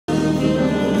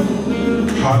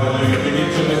Hallelujah.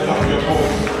 Begin to lift up your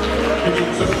voice.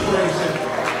 Begin to praise Him.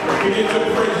 Begin to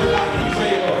praise Him like He's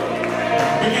able.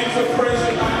 Begin to praise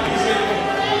Him like He's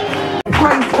able.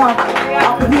 Praise God.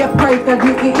 Up here, praise God.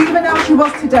 Even how she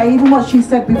was today, even what she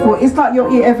said before, it's like you're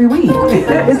here every week.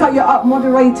 It's like you're up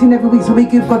moderating every week. So we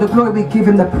give God the glory, we give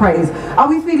Him the praise. Are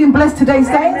we feeling blessed today,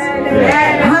 saints?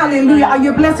 Hallelujah. Are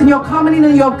you blessed and you're coming in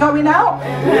and you're going out?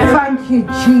 Thank you,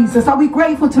 Jesus. Are we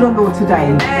grateful to the Lord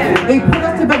today? He put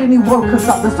us to bed and He woke us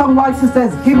up. The songwriter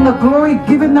says, give Him the glory,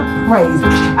 give Him the praise.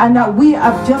 And that we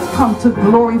have just come to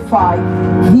glorify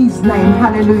His name.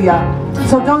 Hallelujah.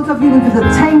 So those of you with the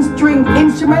 10-string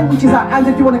instrument, which is our hands,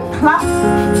 if you want to clap,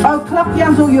 clap your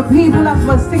hands, all your people that's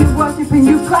what's singing, worshiping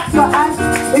you, clap your hands.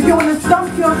 If you want to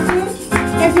stomp your feet,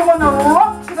 if you want to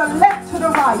rock to the left, to the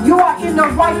right, you are in the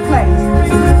right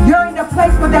place. You're in the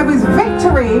place where there is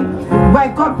victory,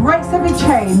 where God breaks every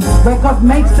chain, where God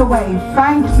makes the way.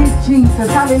 Thank you, Jesus.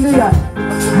 Hallelujah.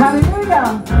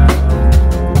 Hallelujah.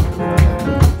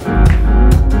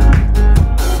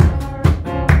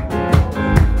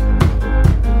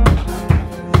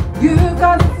 You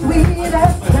got the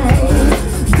sweetest name.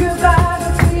 You got the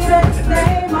sweetest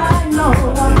name. I know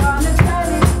I'm gonna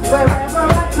stand it wherever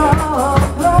I go.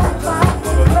 Glorify,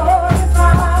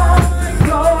 glorify,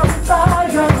 glorify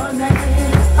your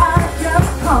name. I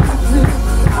just come to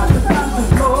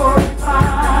glorify,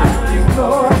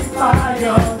 glorify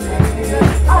your name.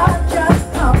 I just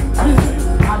come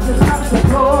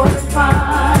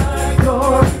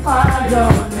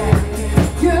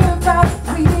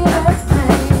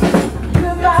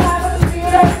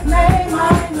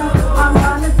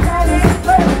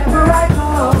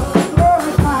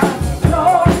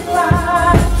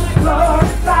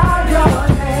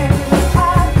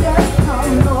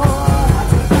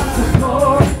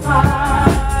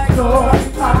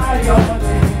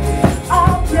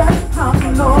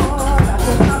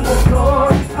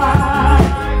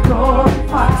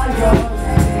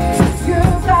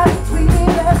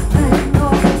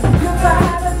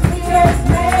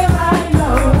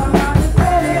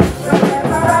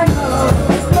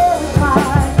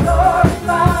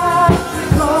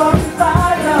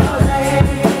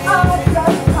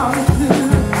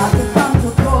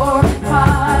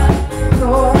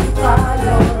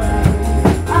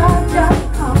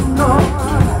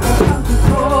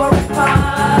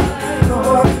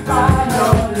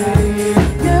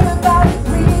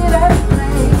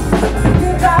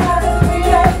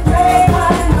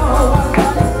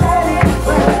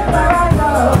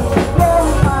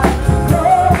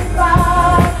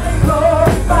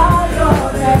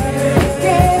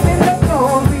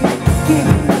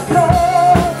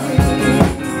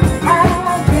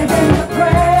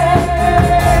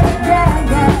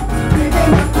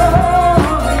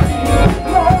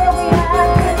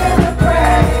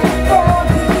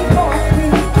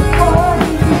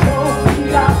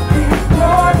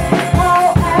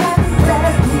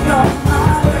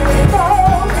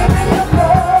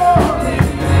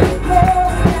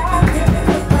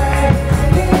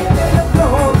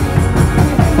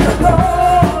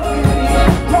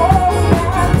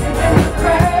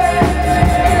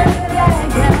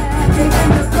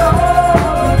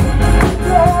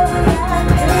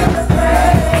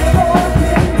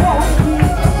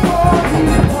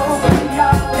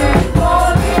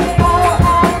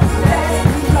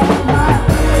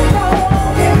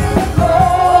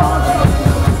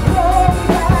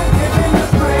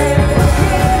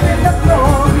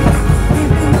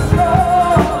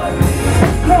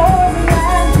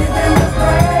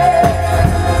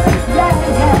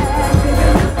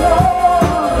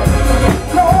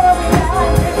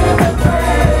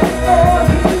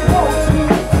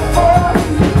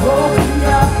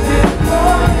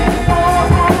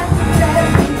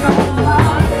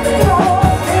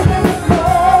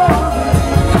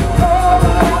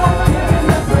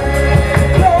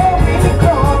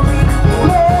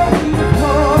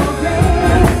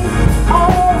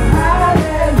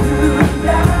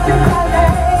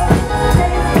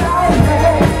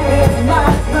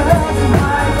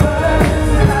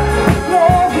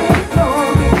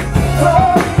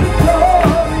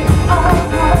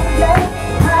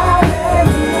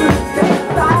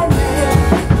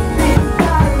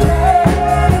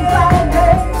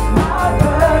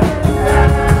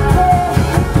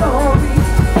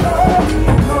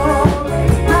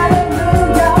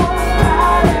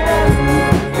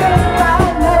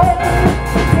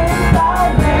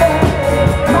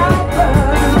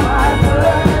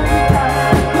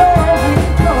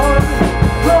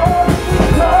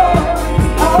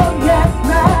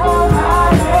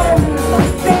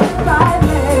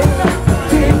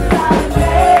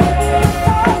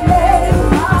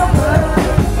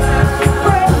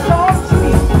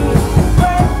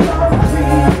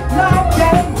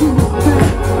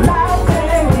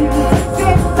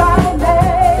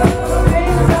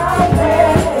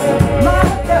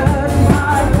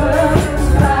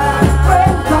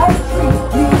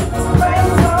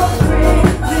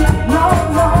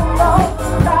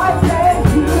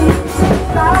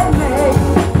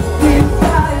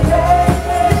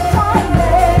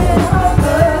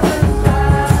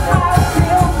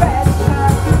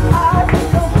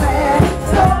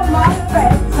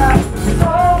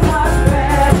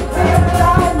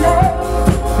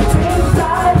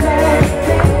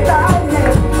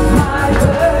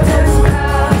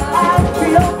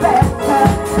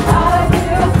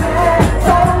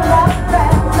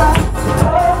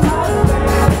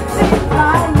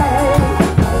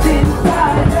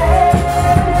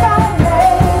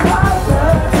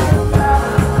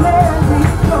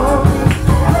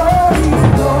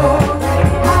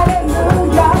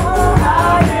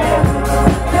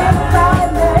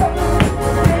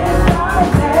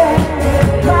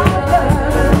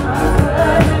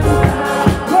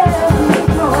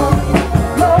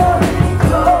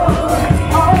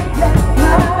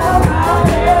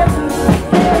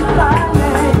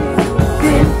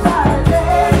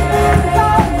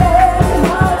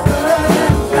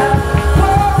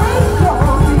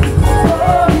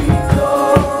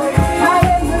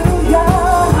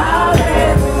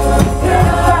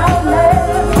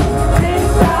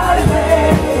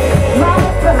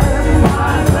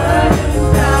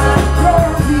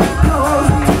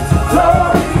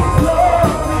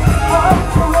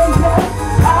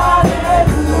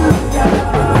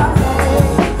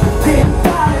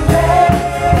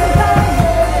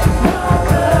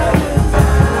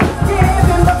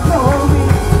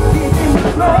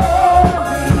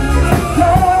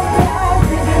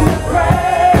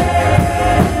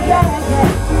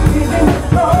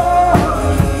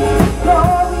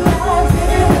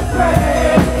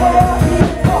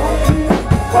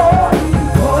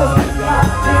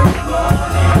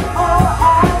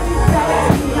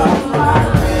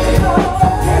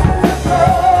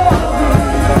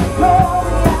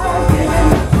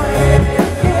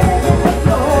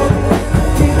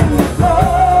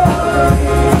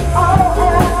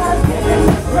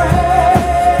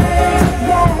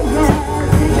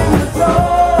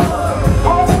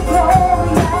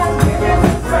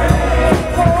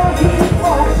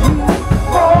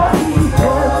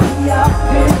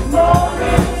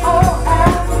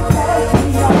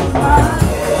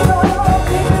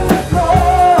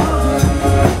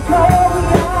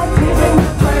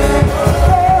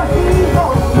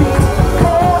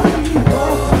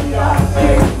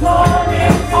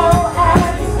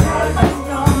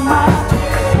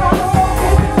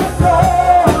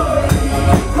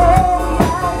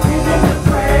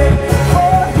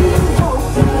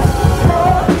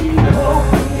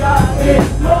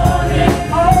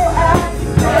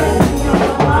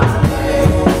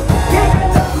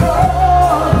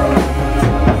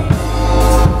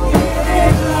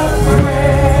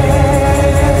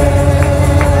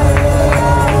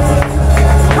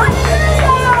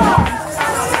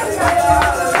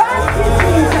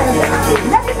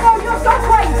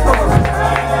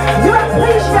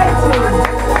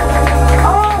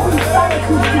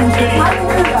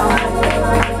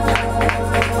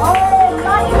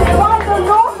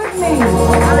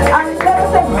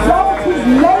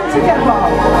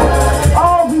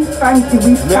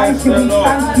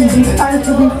thank you. We thank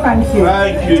you. We thank you.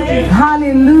 Thank you, Jesus.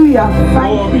 Hallelujah.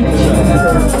 Thank Glory you, to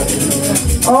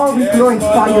Jesus. Oh, we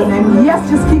glorify your name. Yes,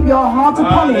 just keep your heart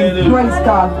upon him. Hallelujah. Praise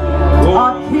God.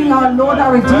 Our King, our Lord,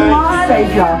 our Redeemer, our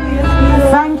Savior.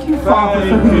 Thank you, Father,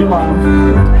 for who you are.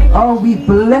 Oh, we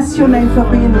bless your name for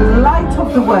being the light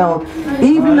of the world.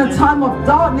 Even in a time of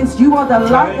darkness, you are the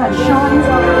light that shines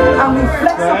and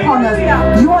reflects upon us.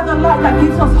 You are the light that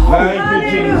gives us hope.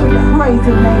 Praise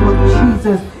the name of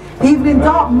Jesus. Even in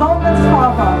dark moments,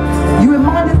 Father, you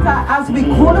remind us that as we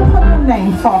call upon your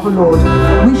name, Father Lord,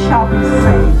 we shall be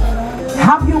saved.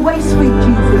 Have your way, sweet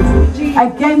Jesus.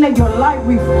 Again, let your light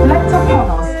reflect upon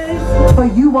us, for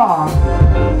you are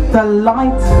the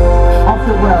light of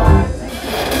the world.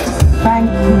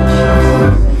 Thank you,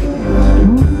 Jesus.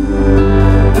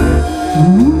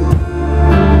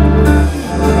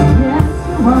 Yes,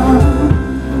 you are.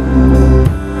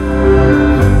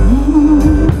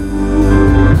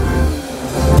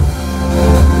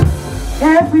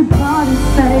 Everybody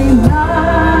say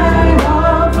light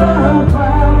of the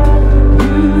world.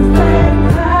 You say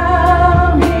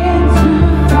come into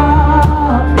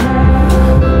darkness.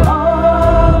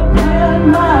 Open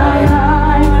my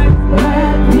eyes,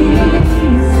 let me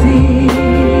see.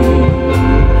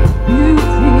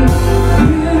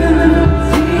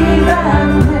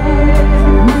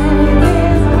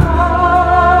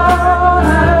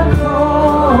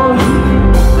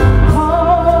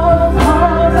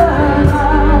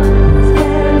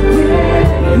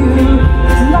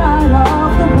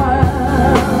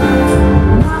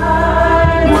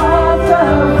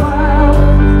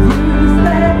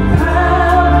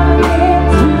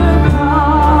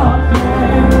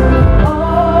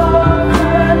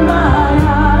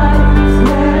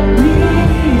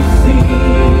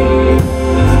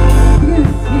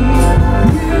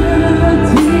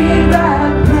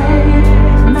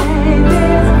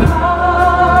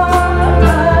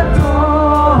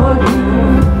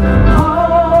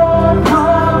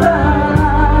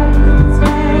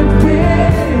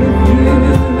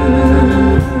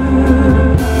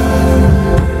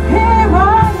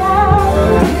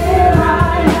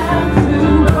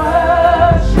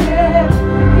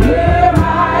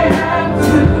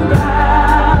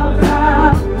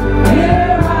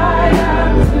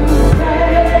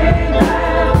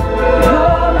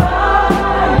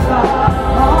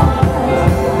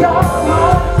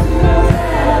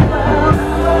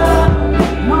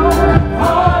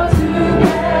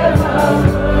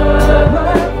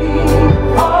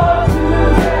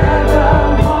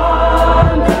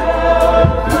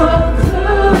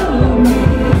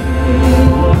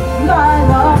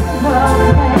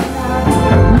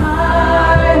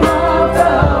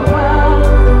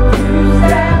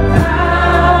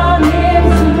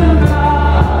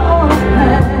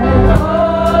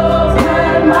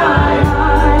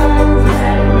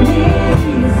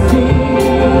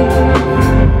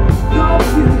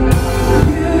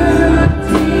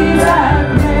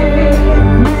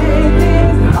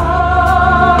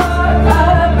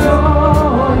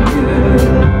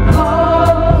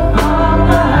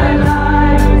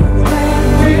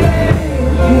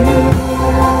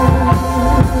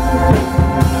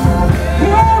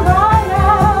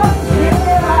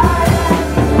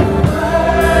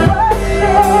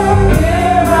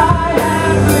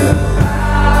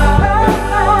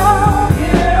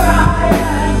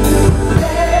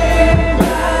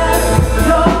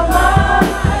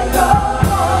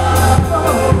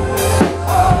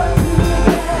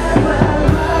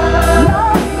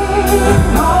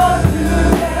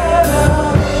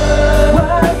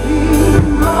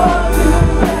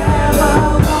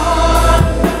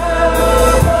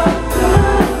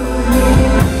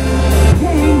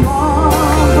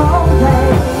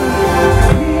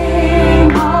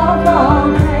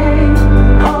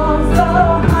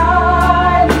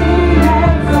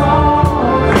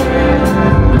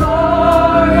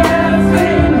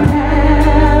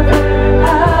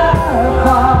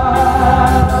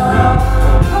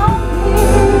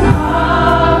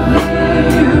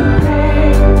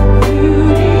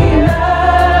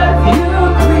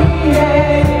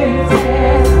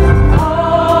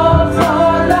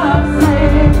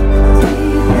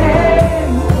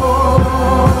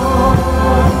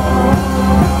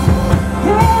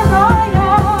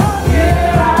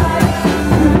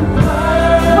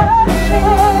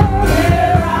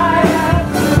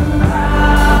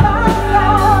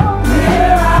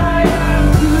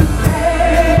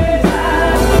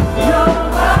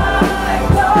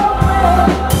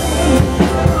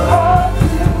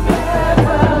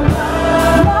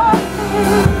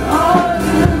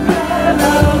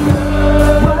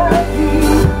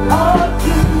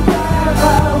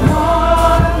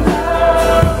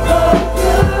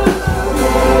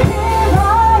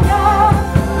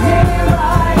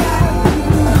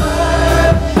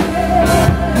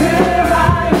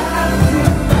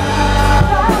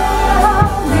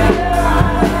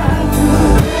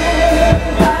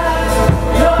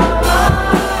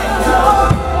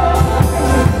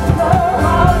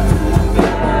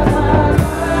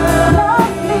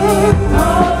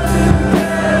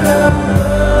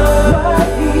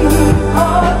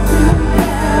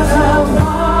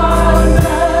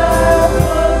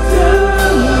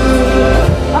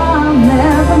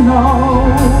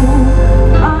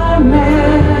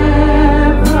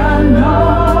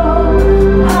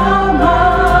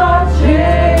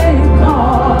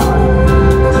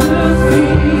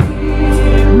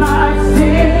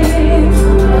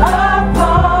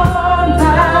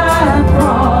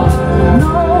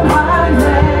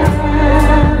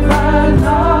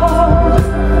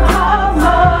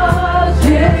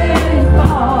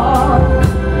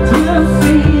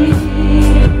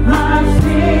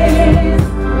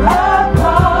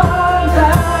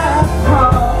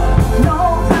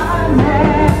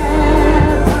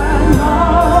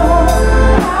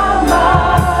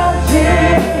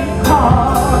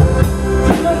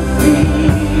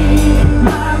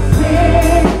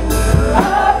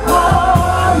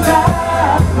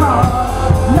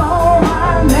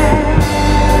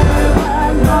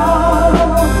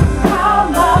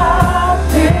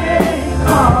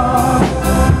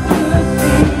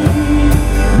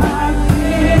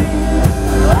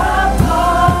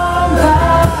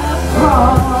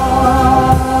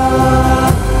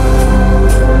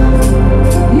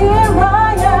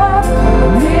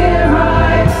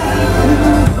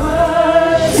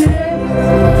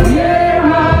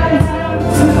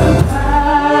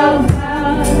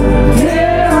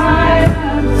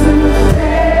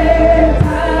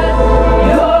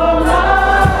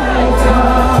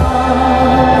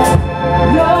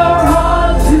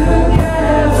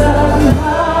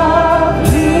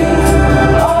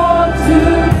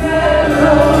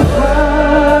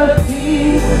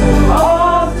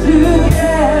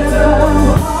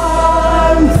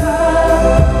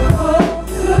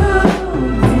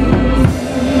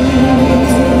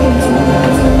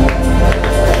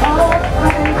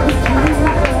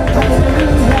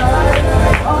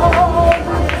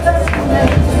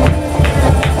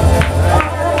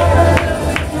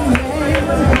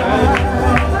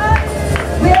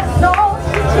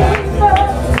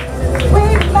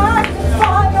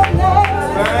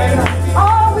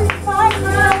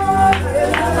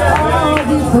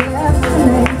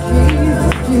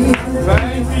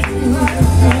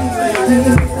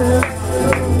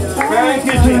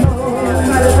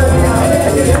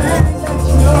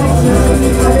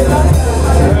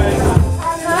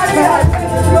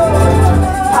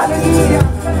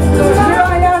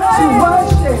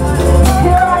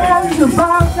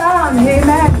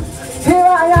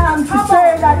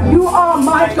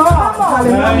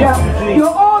 Hallelujah. You're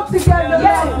all together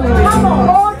lovely.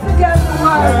 All together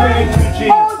worthy.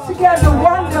 All together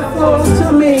wonderful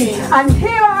to me. And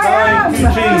here I am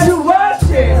to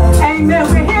worship. Amen.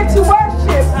 We're here to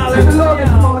worship the Lord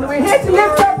this morning. We're here to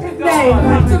lift up His name,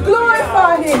 to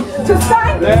glorify Him, to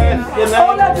thank Him.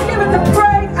 Oh Lord, to give Him the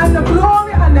praise and the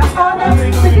glory and the honor,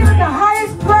 to give Him the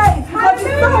highest praise, because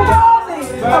He's so worthy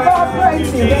of our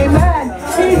praises. Amen.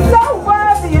 He's so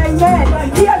worthy. Amen.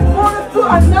 He has brought us through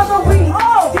another week.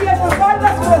 He has provided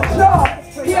us with a job.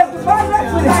 He has provided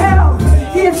us with health.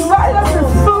 He has provided us with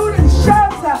food and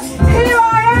shelter. Here I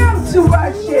am to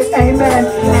worship. Amen.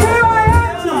 Here I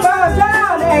am to bow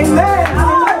down. Amen.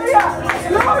 Hallelujah.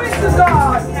 Glory to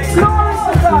God. Glory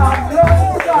to God. Glory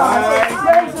to God.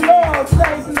 Praise the Lord.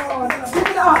 Praise the Lord. We're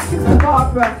going to ask Sister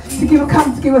Barbara to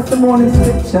come to give us the morning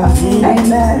scripture.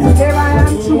 Amen. Here I am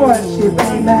to worship.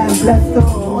 Amen. Bless the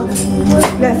Lord.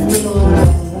 Bless the Lord.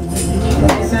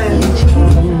 Amen.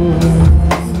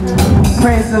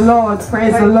 Praise the Lord,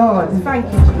 praise the Lord. Thank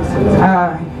you.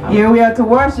 Here we are to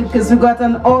worship because we got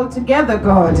an all-together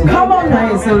God. Come on,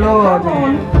 praise the Lord.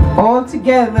 All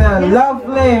together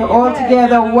lovely, all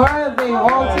together worthy,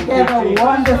 all together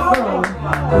wonderful.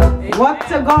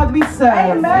 What a God we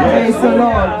serve. Praise the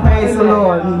Lord, praise the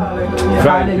Lord.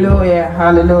 Hallelujah,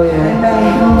 hallelujah.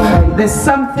 Amen. There's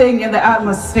something in the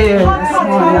atmosphere this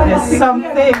morning. There's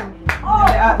something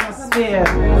the atmosphere.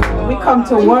 We come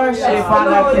to worship, and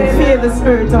I can feel the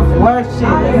spirit of worship.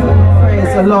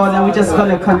 Praise the Lord, and we're just going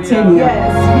to continue.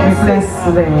 We bless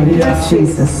the name of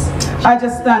Jesus. I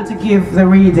just stand to give the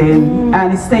reading,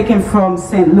 and it's taken from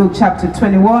St. Luke chapter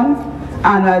 21, and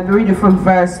I'll be reading from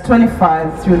verse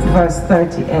 25 through to verse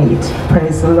 38.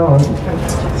 Praise the Lord.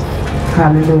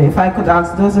 Hallelujah. If I could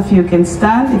ask those of you who can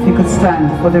stand, if you could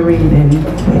stand for the reading,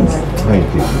 please.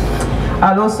 Thank you.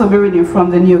 I'll also be reading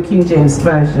from the New King James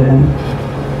Version.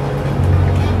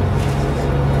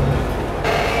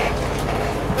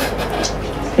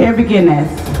 Here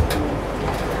beginneth.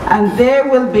 And there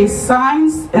will be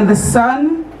signs in the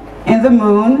sun, in the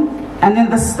moon, and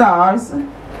in the stars,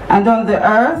 and on the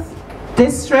earth,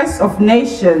 distress of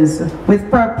nations with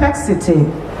perplexity,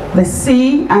 the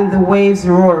sea and the waves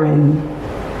roaring.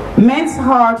 Men's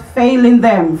heart failing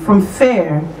them from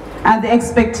fear, and the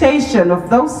expectation of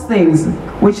those things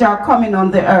which are coming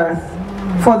on the earth,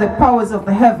 for the powers of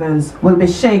the heavens will be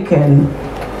shaken.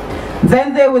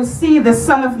 Then they will see the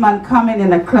Son of Man coming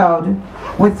in a cloud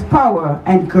with power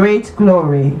and great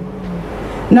glory.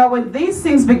 Now when these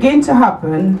things begin to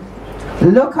happen,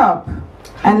 look up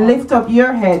and lift up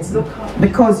your heads,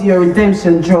 because your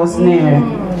redemption draws near.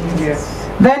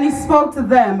 Then he spoke to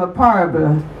them a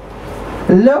parable.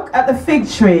 Look at the fig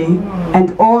tree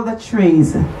and all the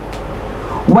trees.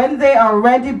 When they are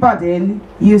ready budding,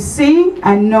 you see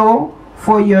and know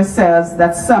for yourselves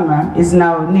that summer is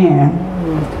now near.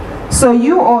 So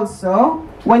you also,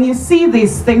 when you see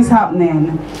these things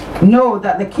happening, know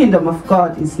that the kingdom of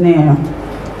God is near.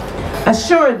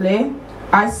 Assuredly,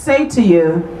 I say to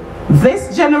you,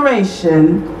 this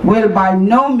generation will by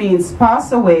no means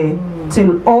pass away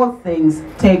till all things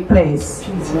take place.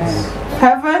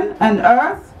 Heaven and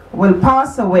earth will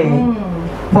pass away,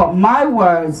 but my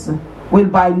words will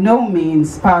by no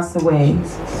means pass away.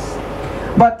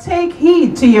 But take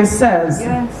heed to yourselves,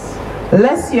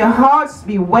 lest your hearts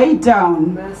be weighed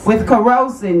down with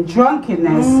carousing,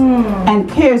 drunkenness, and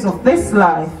cares of this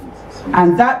life,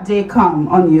 and that day come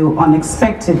on you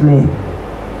unexpectedly.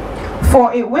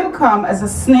 For it will come as a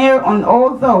snare on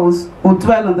all those who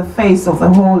dwell on the face of the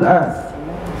whole earth.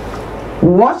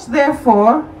 Watch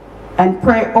therefore and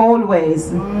pray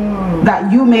always,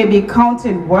 that you may be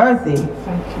counted worthy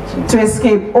to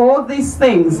escape all these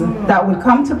things that will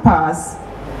come to pass,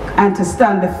 and to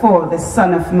stand before the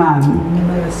Son of Man.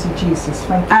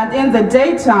 And in the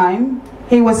daytime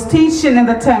he was teaching in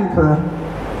the temple,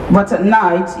 but at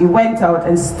night he went out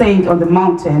and stayed on the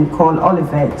mountain called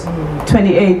Olivet.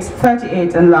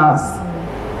 38 and last.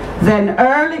 Then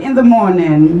early in the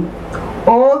morning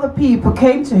all the people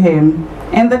came to him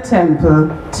in the temple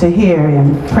to hear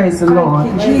him. Praise the Lord.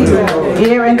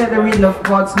 Here ended the reading of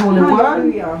God's holy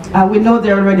word, and we know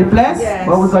they're already blessed,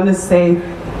 but we're going to say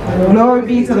glory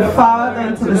be to the Father,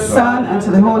 and to the Son, and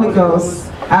to the Holy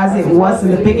Ghost, as it was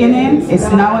in the beginning, is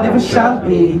now, and ever shall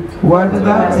be, world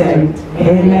without end.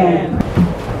 Amen.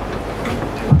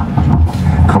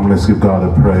 Come, let's give God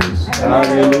a praise.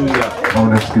 Hallelujah. Come,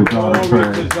 let's give God a Glory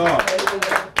to praise.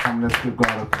 God. Come, let's give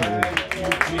God a praise.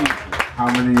 How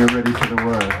many are ready for the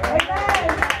word?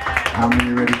 How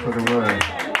many are ready for the word?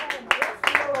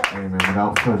 Amen.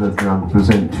 Without further ado, I will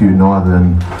present to you no other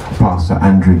than Pastor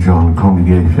Andrew John,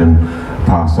 congregation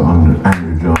Pastor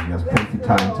Andrew John. He has plenty of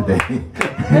time today.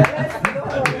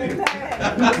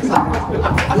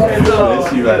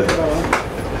 Bless you, man.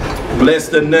 Bless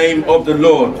the name of the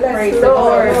Lord.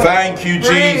 Thank you,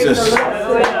 Jesus.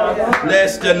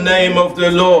 Bless the name of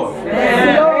the Lord.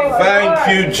 Thank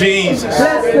you, Jesus.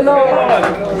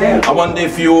 I wonder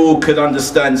if you all could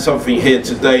understand something here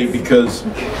today, because,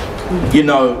 you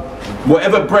know,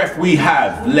 whatever breath we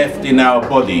have left in our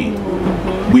body,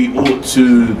 we ought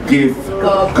to give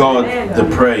God the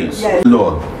praise.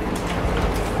 Lord,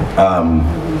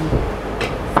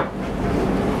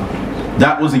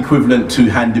 that was equivalent to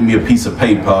handing me a piece of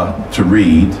paper to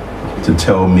read to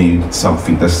tell me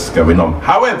something that's going on.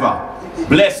 However,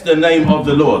 bless the name of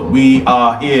the Lord. We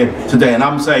are here today, and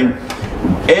I'm saying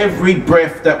every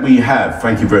breath that we have,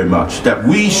 thank you very much, that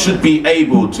we should be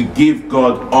able to give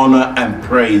God honor and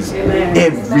praise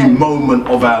every moment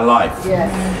of our life.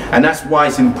 And that's why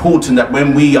it's important that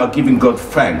when we are giving God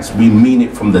thanks, we mean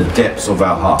it from the depths of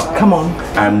our heart. Come on.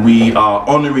 And we are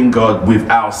honoring God with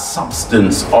our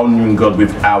substance, honoring God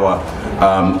with our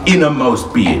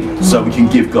innermost being, so we can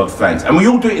give God thanks. And we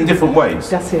all do it in different ways.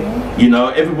 That's it. You know,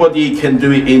 everybody can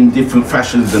do it in different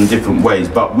fashions and different ways,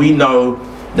 but we know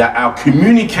that our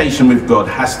communication with God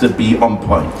has to be on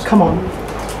point. Come on.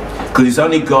 Because it's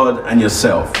only God and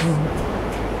yourself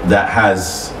that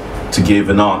has to give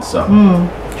an answer.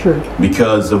 True.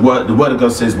 Because the word of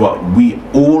God says what? We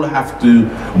all have to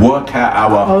work out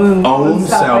our own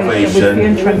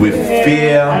salvation with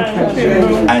fear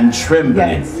and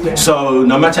trembling. So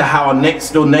no matter how our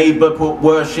next door neighbor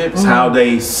worships, how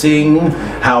they sing,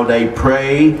 how they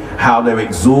pray, how they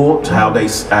exhort, how they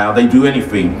do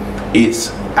anything, it's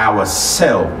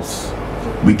ourselves.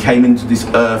 We came into this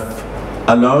earth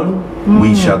alone,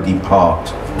 we shall depart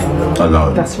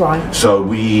alone. That's right. So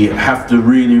we have to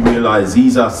really realize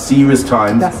these are serious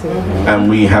times. That's it. And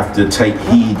we have to take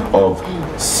heed of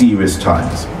serious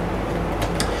times.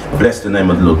 Bless the name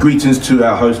of the Lord. Greetings to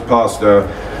our host pastor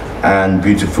and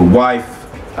beautiful wife,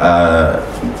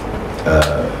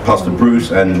 Pastor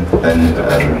Bruce and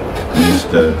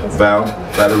Minister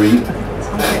Valerie.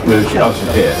 Where is she? Oh,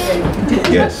 she's here.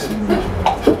 Yes.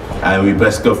 And we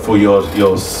bless God for your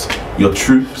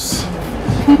troops,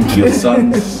 your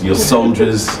sons, your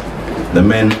soldiers, the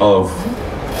men of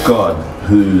God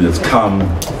who has come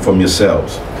from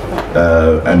yourselves.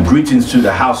 And greetings to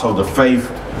the household of faith,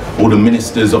 all the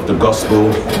ministers of the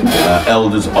gospel,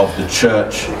 elders of the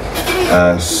church,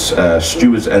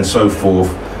 stewards and so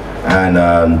forth, and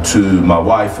to my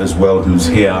wife as well, who's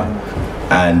here.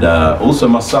 And also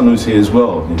my son, who's here as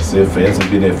well. He hasn't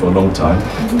been here for a long time.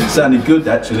 Sounded good,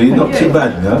 actually. Not too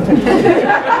bad, no?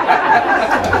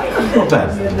 Not bad.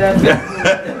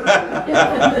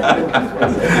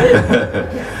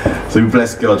 So we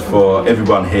bless God for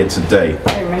everyone here today.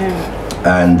 Amen.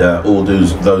 And all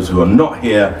those who are not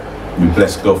here, we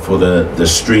bless God for the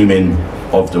streaming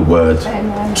of the word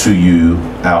to you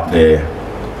out there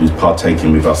who's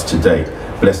partaking with us today.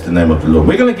 Bless the name of the Lord.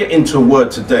 We're going to get into a word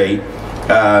today.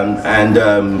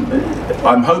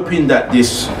 I'm hoping that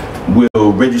this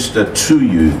will register to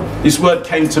you. This word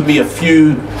came to me a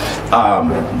few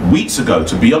weeks ago,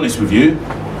 to be honest with you.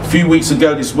 A few weeks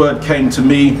ago this word came to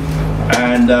me,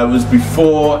 and it was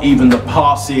before even the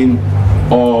passing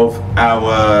of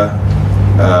our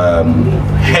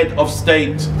head of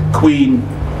state, Queen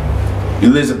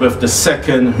Elizabeth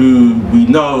II, who we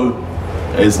know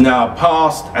is now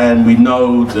passed, and we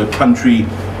know the country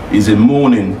is in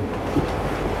mourning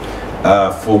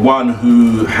for one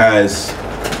who has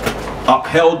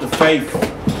upheld the faith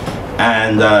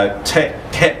and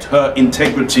kept her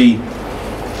integrity,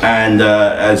 and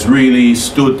has really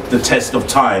stood the test of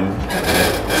time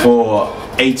for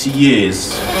 80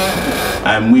 years.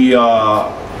 And we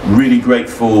are really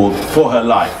grateful for her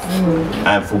life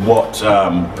and for what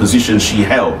position she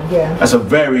held. That's a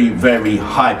very, very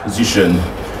high position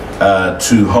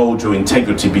to hold your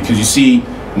integrity, because you see,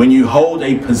 when you hold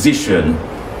a position,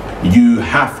 you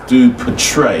have to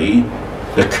portray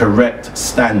the correct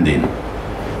standing,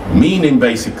 meaning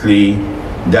basically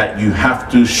that you have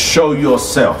to show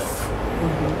yourself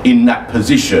in that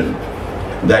position,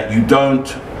 that you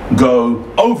don't go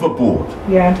overboard.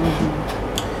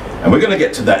 And we're going to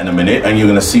get to that in a minute, and you're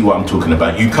going to see what I'm talking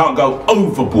about. You can't go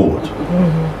overboard,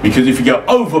 because if you go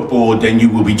overboard, then you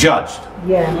will be judged.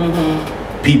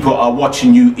 People are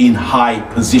watching you in high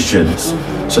positions.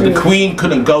 So the Queen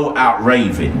couldn't go out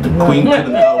raving. The Queen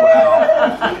couldn't go out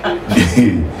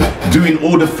doing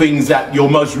all the things that your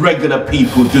most regular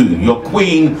people do. Your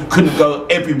Queen couldn't go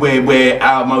everywhere where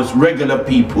our most regular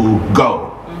people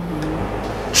go.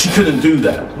 She couldn't do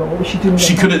that.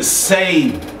 She couldn't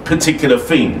say particular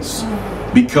things,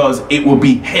 because it will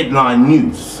be headline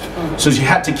news. So she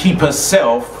had to keep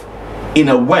herself in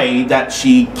a way that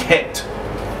she kept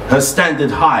her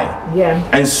standard high. Yeah.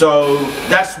 And so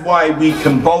that's why we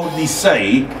can boldly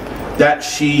say that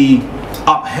she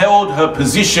upheld her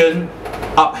position,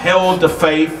 upheld the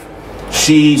faith.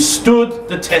 She stood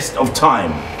the test of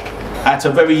time at a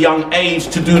very young age.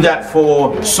 To do that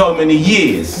for so many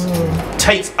years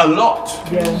takes a lot.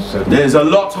 Yeah. There's a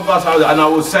lot of us, and I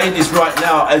will say this right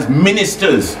now, as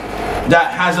ministers,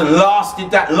 that hasn't lasted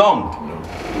that long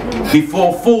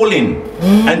before falling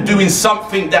and doing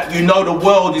something that you know the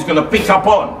world is going to pick up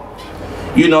on.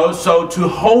 You know, so to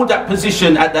hold that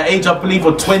position at the age, I believe,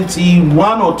 of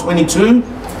 21 or 22,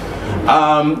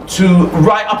 to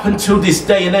right up until this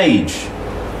day and age,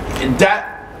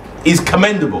 that is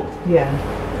commendable.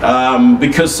 Yeah.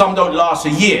 Because some don't last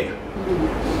a year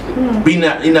being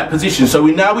in that position. So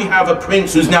we have a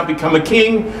prince who's now become a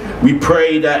king. We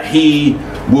pray that he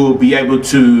will be able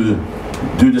to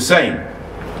do the same.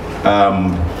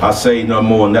 I'll say no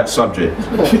more on that subject.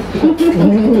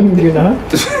 You know.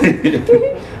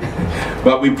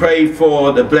 But we pray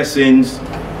for the blessings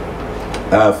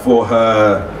for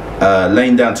her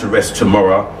laying down to rest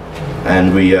tomorrow,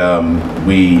 and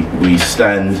we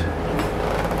stand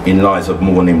in lives of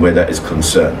mourning where that is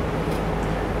concerned.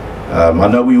 I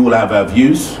know we all have our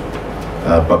views,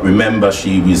 but remember,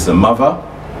 she is the mother,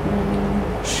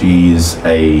 she is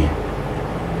a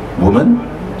woman,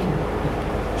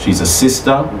 she's a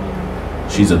sister,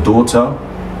 she's a daughter,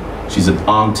 she's an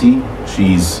auntie,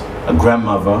 she's a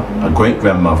grandmother, a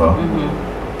great-grandmother,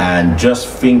 and just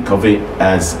think of it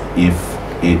as if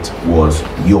it was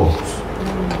yours.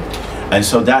 And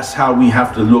so that's how we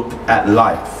have to look at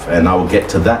life, and I will get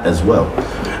to that as well.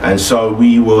 And so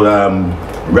we will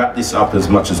wrap this up as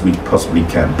much as we possibly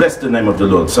can. Bless the name of the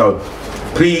Lord. So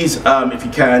please, if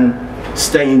you can,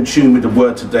 stay in tune with the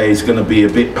word today. It's going to be a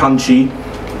bit punchy,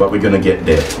 but we're going to get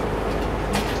there.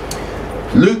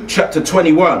 Luke chapter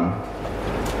 21.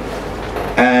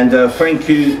 And thank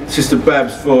you, Sister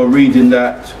Babs, for reading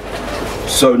that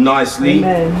so nicely.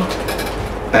 Amen.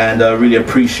 And I really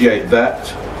appreciate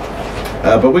that.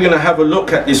 But we're going to have a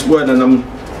look at this word, and I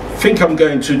think I'm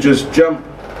going to just jump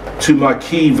to my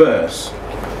key verse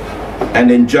and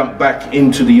then jump back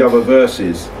into the other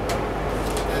verses.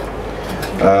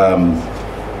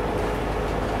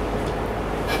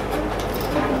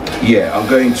 Yeah, I'm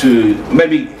going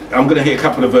to hit a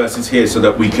couple of verses here so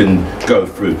that we can go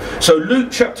through. So Luke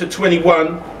chapter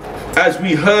 21, as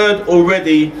we heard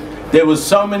already, there was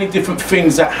so many different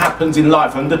things that happens in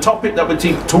life, and the topic that we're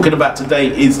talking about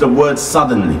today is the word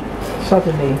suddenly.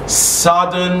 Suddenly.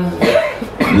 Suddenly.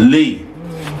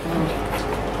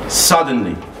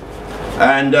 Suddenly.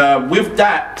 And with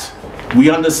that, we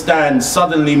understand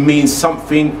suddenly means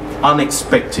something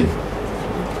unexpected,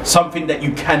 something that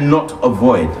you cannot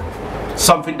avoid,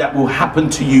 something that will happen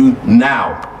to you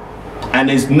now, and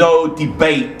there's no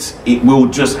debate, it will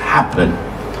just happen.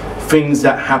 Things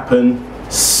that happen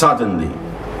suddenly.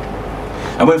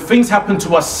 And when things happen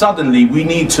to us suddenly, we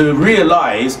need to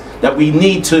realize that we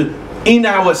need to, in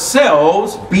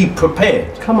ourselves, be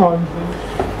prepared. Come on.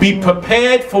 Be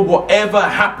prepared for whatever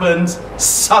happens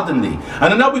suddenly.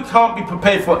 And I know we can't be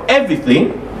prepared for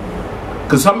everything,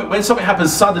 because when something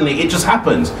happens suddenly, it just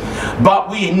happens. But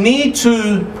we need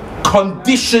to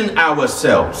condition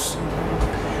ourselves.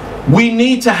 We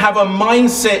need to have a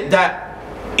mindset that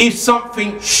if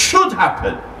something should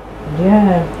happen,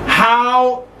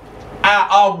 how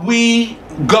are we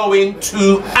going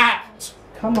to act?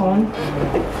 Come on.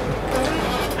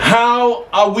 How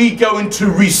are we going to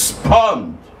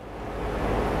respond?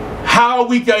 How are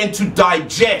we going to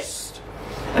digest?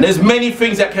 And there's many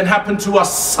things that can happen to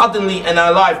us suddenly in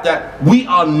our life that we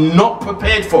are not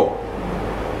prepared for.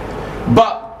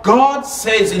 But God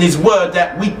says in His word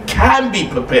that we can be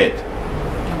prepared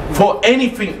for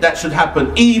anything that should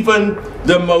happen, even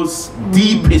the most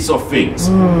deepest of things.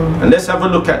 And let's have a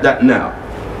look at that now.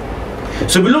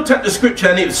 So we looked at the scripture,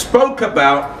 and it spoke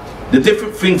about the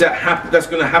different things that's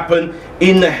going to happen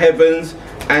in the heavens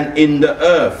and in the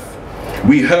earth.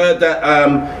 We heard that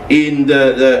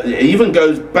it even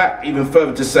goes back even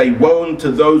further to say, woe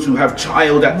unto those who have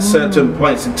child at certain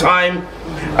points in time.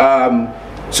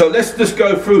 So let's just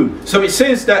go through. So it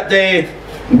says that there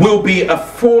will be a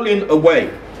falling away.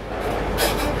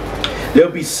 There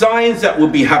will be signs that will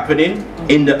be happening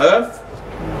in the earth.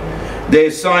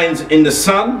 There's signs in the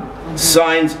sun,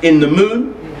 signs in the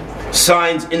moon,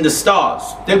 signs in the stars.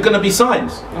 There are going to be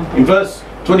signs. In verse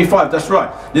 25, that's right.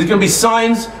 There's going to be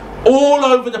signs all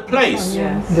over the place.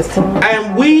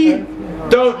 And we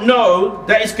don't know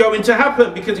that it's going to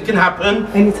happen, because it can happen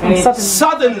anytime.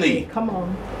 Suddenly. Come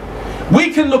on.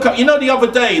 We can look up, you know, the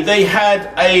other day they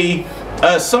had a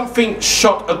something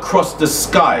shot across the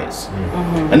skies,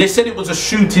 and they said it was a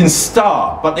shooting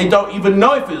star, but they don't even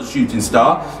know if it was a shooting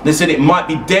star. They said it might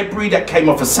be debris that came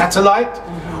off a satellite,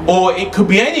 or it could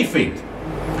be anything.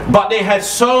 But they had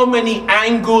so many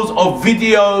angles of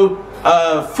video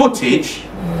footage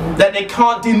that they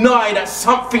can't deny that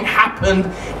something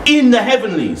happened in the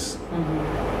heavenlies.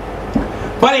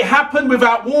 But it happened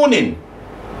without warning.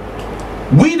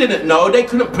 We didn't know, they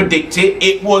couldn't predict it,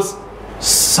 it was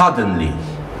suddenly.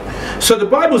 So the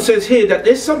Bible says here that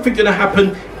there's something going to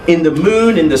happen in the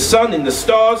moon, in the sun, in the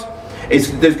stars.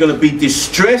 There's going to be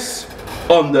distress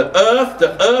on the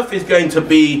earth is going to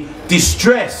be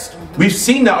distressed. We've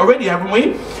seen that already, haven't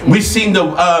we? We've seen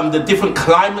the different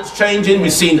climates changing,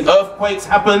 we've seen earthquakes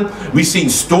happen, we've seen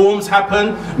storms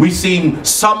happen, we've seen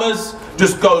summers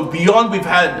just go beyond. We've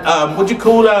had, what do you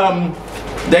call,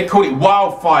 they call it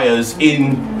wildfires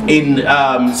in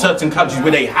certain countries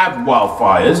where they have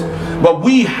wildfires. But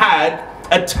we had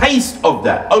a taste of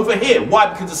that over here. Why?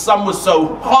 Because the sun was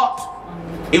so hot,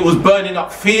 it was burning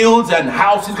up fields and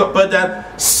houses got burned down.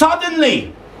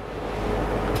 Suddenly,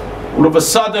 all of a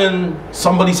sudden,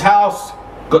 somebody's house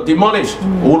got demolished.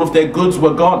 All of their goods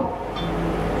were gone.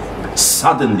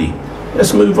 Suddenly.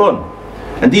 Let's move on.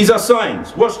 And these are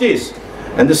signs. Watch this.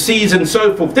 And the seas and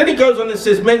so forth. Then it goes on and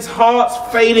says, men's hearts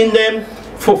failing them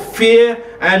for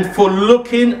fear and for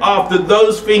looking after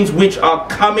those things which are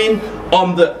coming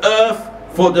on the earth,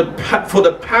 for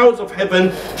the powers of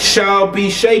heaven shall be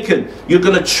shaken. You're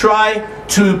going to try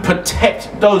to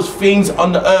protect those things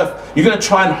on the earth. You're going to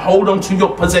try and hold on to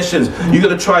your possessions. You're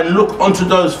going to try and look onto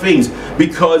those things,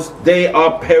 because they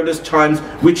are perilous times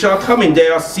which are coming. They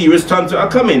are serious times that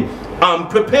are coming.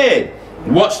 Unprepared.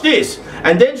 Watch this.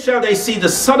 And then shall they see the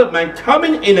Son of Man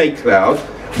coming in a cloud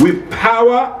with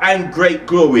power and great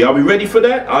glory. Are we ready for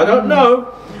that? I don't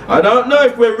know. I don't know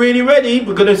if we're really ready.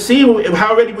 We're going to see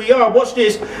how ready we are. Watch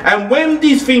this. And when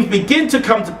these things begin to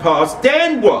come to pass,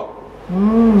 then what?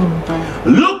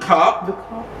 Look up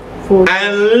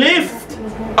and lift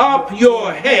up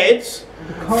your heads.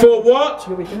 For what?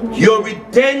 Your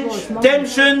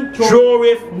redemption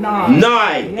draweth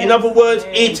nigh. In other words,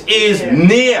 it is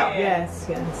near. Yes,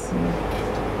 yes.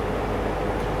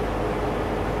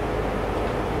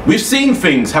 We've seen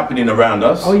things happening around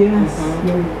us. Oh, yes.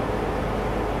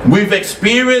 We've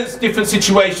experienced different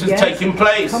situations taking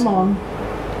place. Come on.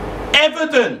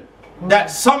 Evident that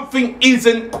something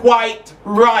isn't quite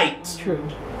right. True,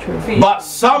 true. But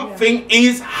something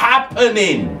is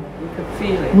happening. You could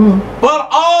feel it. But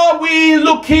are we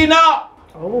looking up?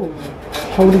 Oh,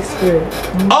 Holy Spirit.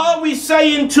 Are we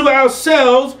saying to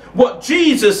ourselves what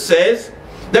Jesus says,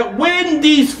 that when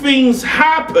these things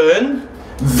happen,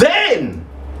 then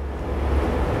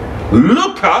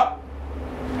look up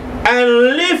and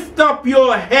lift up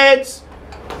your heads,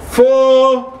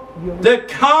 for the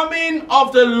coming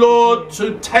of the Lord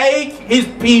to take his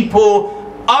people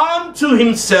unto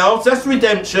himself. That's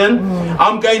redemption.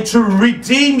 I'm going to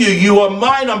redeem you. You are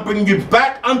mine. I'm bringing you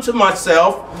back unto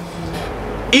myself.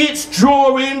 It's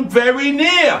drawing very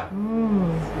near.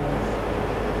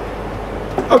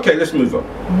 Okay, let's move on.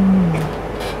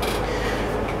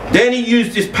 Then he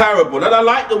used this parable, and I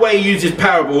like the way he uses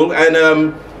parable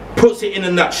and puts it in a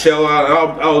nutshell.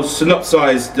 I'll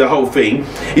synopsize the whole thing.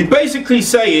 He's basically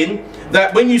saying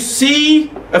that when you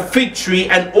see a fig tree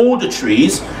and alder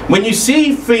trees, when you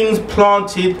see things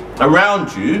planted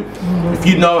around you, if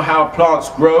you know how plants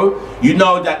grow, you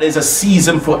know that there's a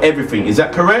season for everything. Is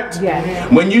that correct? Yeah.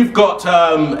 When you've got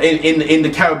in the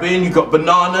Caribbean, you've got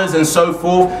bananas and so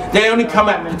forth, they only come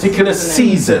at particular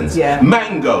seasons.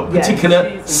 Mango,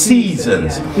 particular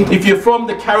seasons. If you're from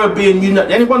the Caribbean, you know.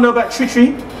 Anyone know about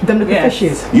trichi? Them little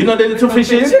fishes. You know the little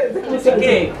fishes?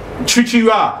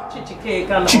 Trichira. Chichi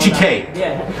cake.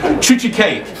 Chichi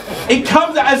cake. It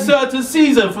comes at a certain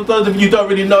season. For those of you who don't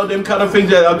really know them kind of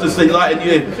things, I'm just like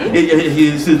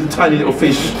you see the tiny little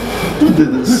fish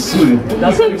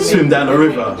swim down the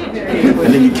river,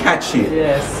 and then you catch it,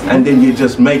 and then you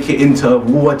just make it into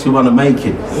what you want to make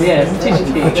it.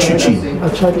 Chichi.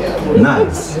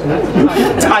 Nice.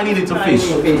 Tiny little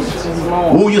fish.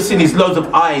 All you're seeing is loads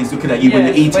of eyes looking at you when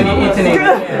you're eating it.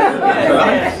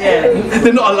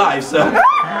 They're not alive, sir.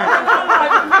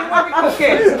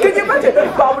 Can you imagine?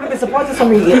 But I would have been surprised if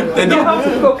somebody They're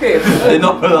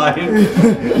not alive.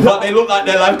 But they look like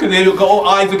they're alive because they've got all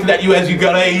eyes looking at you as you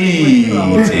go to eat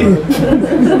it.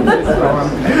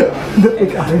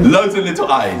 Loads of little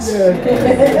eyes.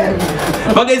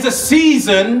 But there's a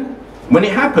season when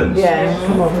it happens.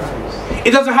 come on.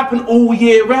 It doesn't happen all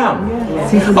year round.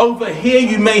 Over here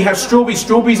you may have strawberries.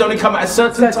 Strawberries only come at a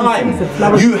certain time.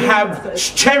 You have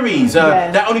cherries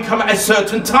that only come at a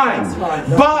certain time.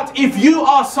 But if you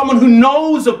are someone who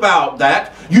knows about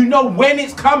that, you know when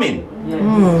it's coming.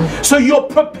 So you're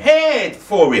prepared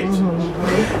for it.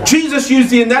 Jesus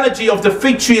used the analogy of the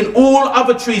fig tree and all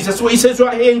other trees. That's what he says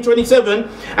right here in 27.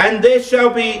 And there shall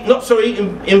be,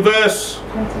 in verse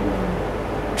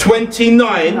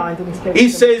 29, he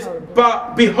says,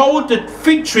 but behold the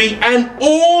fig tree and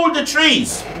all the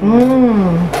trees.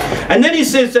 And then he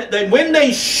says that when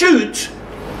they shoot,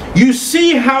 you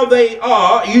see how they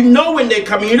are, you know when they're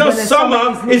coming, you know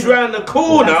summer is round the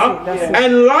corner.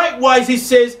 And likewise he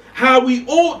says how we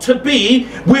ought to be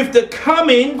with the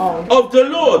coming of the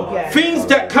Lord. Things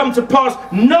that come to pass,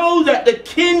 know that the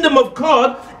kingdom of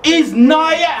God is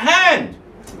nigh at hand.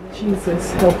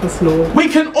 Jesus, help us, Lord. We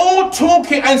can all talk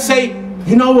it and say,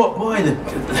 you know what, boy,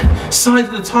 the signs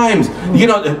of the times, you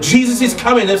know, Jesus is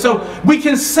coming. And so we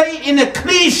can say it in a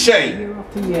cliche,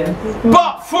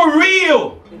 but for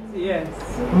real,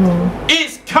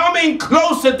 it's coming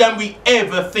closer than we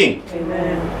ever think.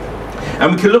 Amen.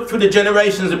 And we can look through the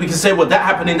generations and we can say, well, that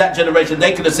happened in that generation.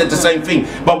 They could have said the same thing.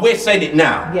 But we're saying it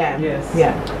now.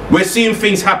 We're seeing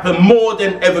things happen more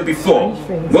than ever before.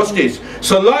 Watch this.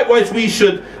 So likewise, we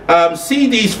should see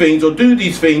these things or do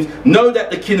these things, know that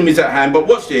the kingdom is at hand. But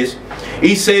watch this.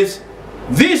 He says,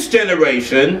 this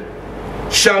generation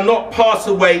shall not pass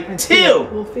away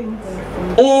till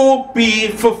all be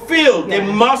fulfilled. There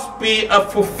must be a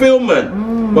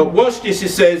fulfillment. But watch this. It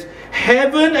says,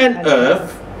 heaven and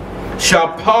earth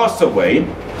shall pass away,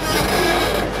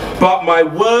 but my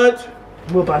word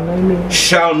will by no means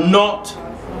shall not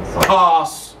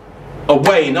pass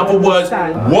away. In other words,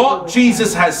 what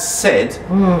Jesus has said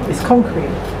is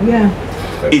concrete.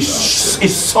 Is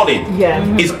solid.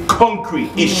 Is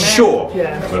concrete. Is sure.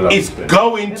 It's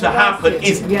going to happen.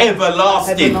 It's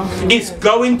everlasting. It's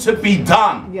going to be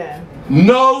done.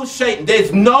 No shame.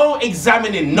 There's no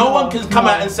examining. No one can come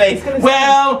out and say,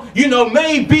 well, you know,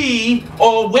 maybe,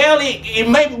 or well, it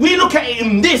may. We look at it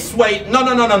in this way. No,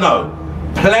 no, no, no, no.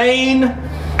 Plain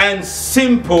and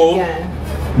simple.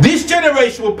 This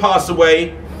generation will pass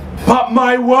away, but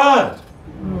my word,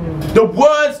 the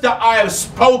words that I have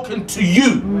spoken to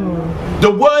you,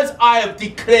 the words I have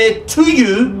declared to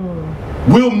you,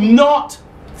 will not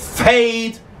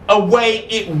fade away.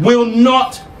 It will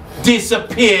not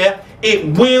disappear.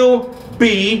 It will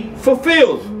be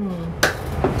fulfilled.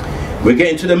 We're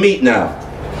getting to the meat now.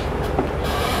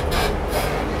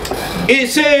 It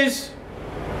says,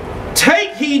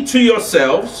 take heed to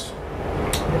yourselves,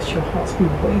 lest your hearts be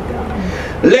weighed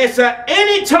down, lest at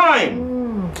any time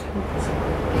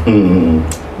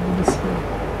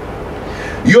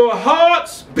your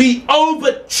hearts be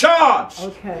overcharged.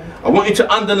 I want you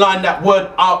to underline that word,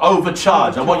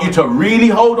 overcharged. I want you to really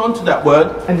hold on to that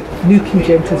word. And New King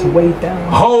James says weighed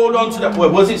down. Hold on to that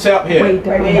word. What does it say up here? Weighed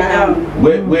down.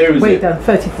 Where is weighed it? Down.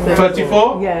 34.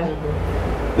 34?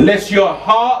 Lest your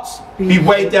hearts be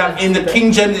weighed down. In the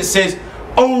King James it says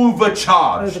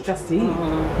overcharged.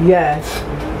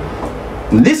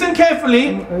 Listen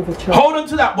carefully. Hold on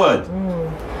to that word.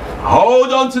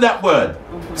 Hold on to that word.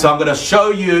 So I'm going to show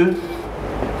you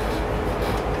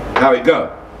how it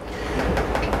goes.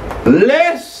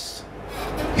 Lest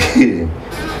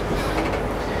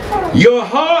your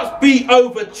hearts be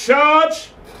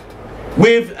overcharged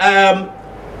with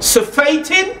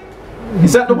surfeiting.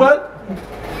 Is that the word?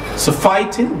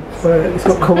 Surfeiting. It's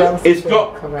got carousing. It's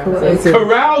got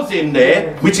carousing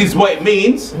there, which is what it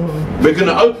means. We're going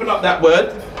to open up that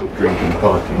word. Drinking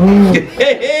party.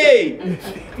 Hey,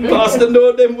 Pastor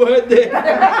know them word there.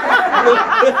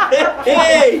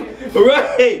 Hey,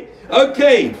 right,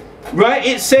 okay, right.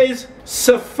 It says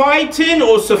surfeiting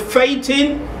or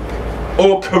surfeiting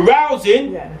or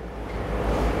carousing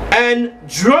and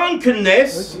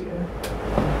drunkenness.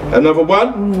 Another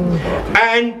one.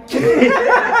 And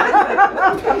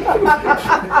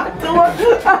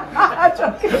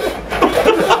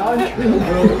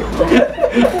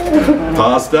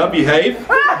Pastor, behave.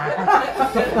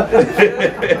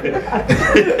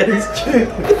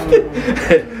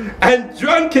 And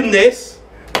drunkenness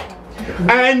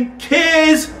and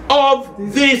cares of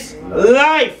this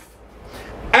life,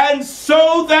 and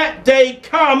so that they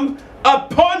come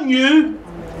upon you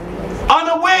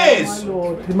unawares,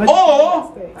 or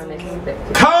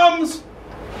comes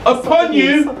upon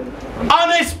you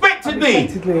unexpectedly,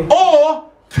 or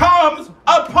comes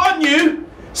upon you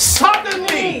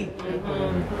suddenly.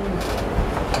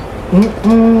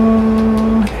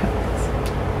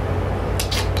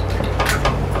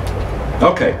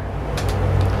 Okay.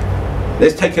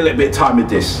 let's take a little bit of time with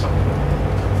this.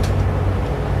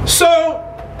 So,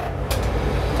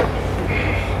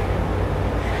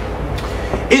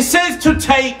 it says to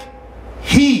take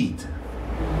heed.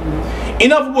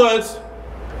 In other words,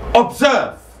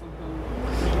 observe,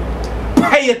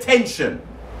 pay attention,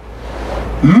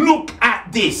 look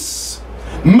at this,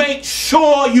 make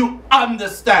sure you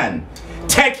understand,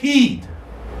 take heed.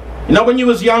 You know when you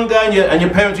was younger and your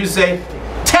parents used to say,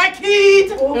 take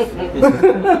heed.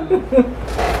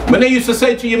 When they used to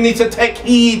say to you, you need to take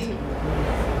heed,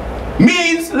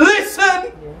 means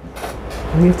listen,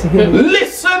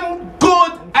 listen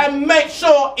good and make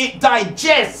sure it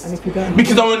digests,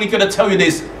 because I'm only going to tell you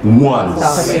this once.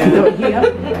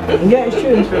 Yeah,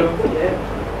 it's true.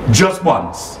 Just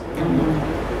once.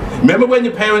 Remember when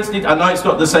your parents did, I know it's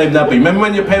not the same now, but remember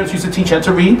when your parents used to teach you how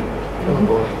to read?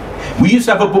 We used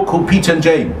to have a book called Peter and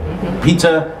Jane.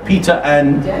 Peter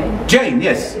and Jane,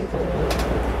 yes.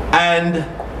 And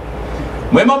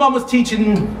when my mum was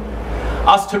teaching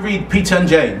us to read Peter and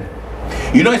Jane,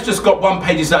 you know it's just got one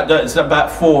page, it's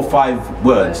about 4 or 5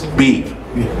 words, big.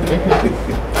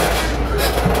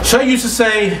 She used to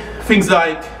say things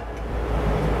like,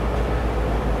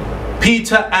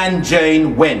 Peter and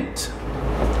Jane went.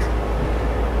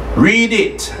 Read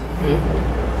it.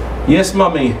 Yes,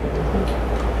 mummy.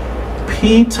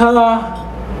 Peter,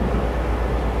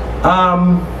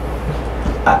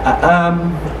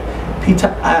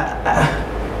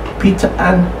 Peter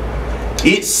and,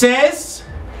 it says,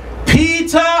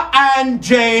 Peter and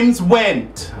James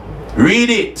went. Read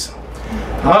it.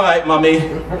 All right, mummy.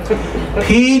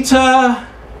 Peter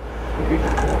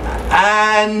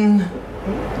and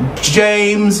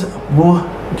James.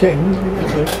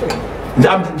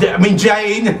 I mean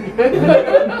Jane.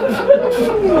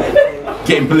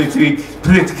 Getting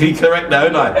politically correct now,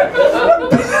 aren't I?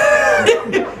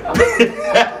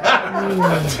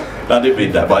 I didn't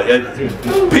mean that, but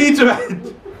Peter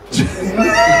and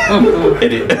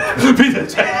Edit. Peter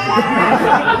Jane.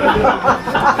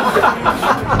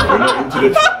 We're not into the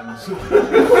trans.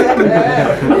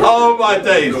 Oh my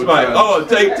days, right. Oh,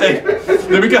 take.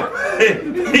 Let me go.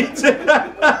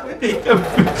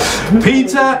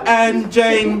 Peter and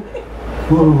Jane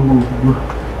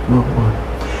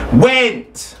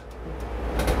went.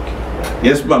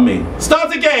 Yes, mummy.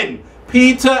 Start again.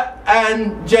 Peter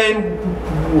and Jane.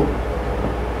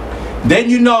 Then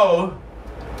you know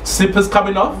slippers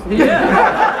coming off.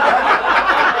 Yeah.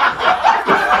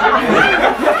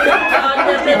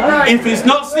 If it's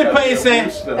not slipper, it's a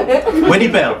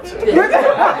wedding belt.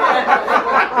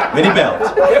 Wedding belt.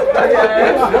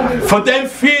 For then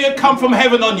fear come from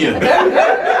heaven on you.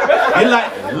 You're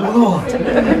like, Lord,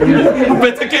 I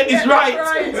better get this right.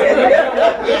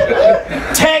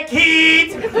 Take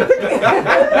heed.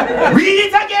 Read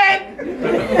it again.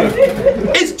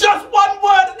 It's just one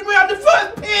word and we're on the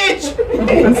first page.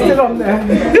 I'm still on there.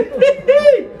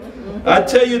 I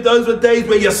tell you, those were days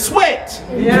where you sweat.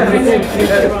 Yeah.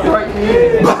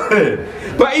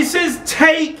 But it says,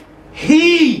 take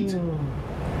heed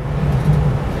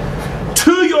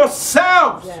to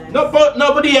yourselves. Yes. Not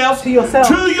nobody else. To yourself.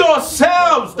 To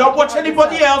yourselves. Don't watch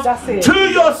anybody else. That's it.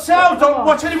 To yourselves. Don't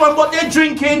watch anyone what they're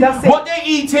drinking, what they're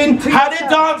eating, how they're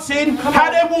dancing, how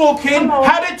they're walking,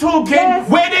 how they're talking,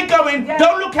 where they're going. Yes.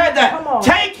 Don't look at that.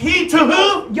 Take heed to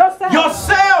who? Yourself.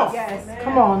 Yourself. Yes.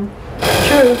 Come on.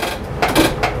 True.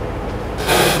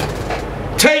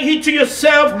 Take heed to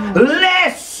yourself,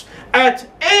 lest at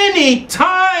any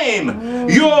time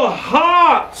your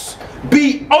hearts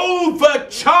be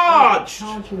overcharged.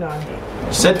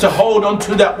 Said to hold on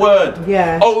to that word.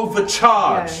 Yes.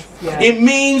 Overcharged. Yes, yes. It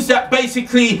means that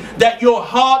basically that your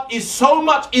heart is so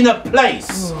much in a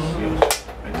place.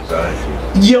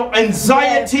 Your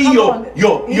anxiety, your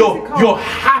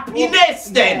happiness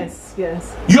then. Yes,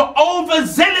 yes. Your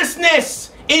overzealousness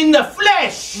in the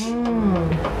flesh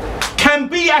can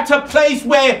be at a place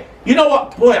where, you know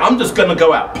what, boy, I'm just going to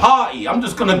go out party. I'm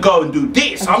just going to go and do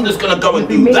this. I'm just going to go and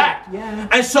do that. Yeah.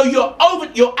 And so you're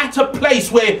at a place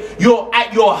where you're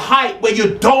at your height where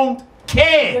you don't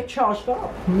care. You're charged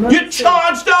up. You're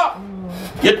charged up.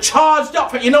 You're charged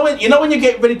up. You know when you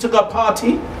get ready to go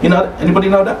party? You know, anybody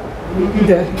know that?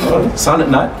 Yeah. Oh, silent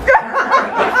night.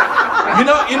 You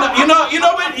know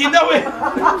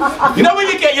when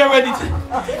you get your ready to,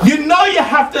 you know you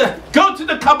have to go to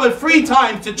the cupboard 3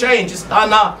 times to change. It's, oh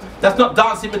no, that's not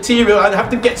dancing material. I have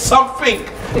to get something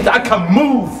that I can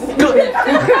move.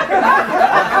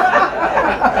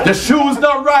 The shoes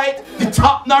not right, the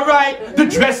top not right, the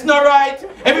dress not right,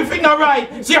 everything not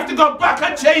right. So you have to go back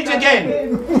and change again.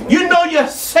 You know you're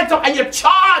set up and you're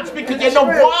charged because you know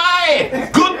why.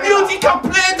 Good music can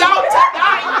play out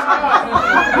tonight.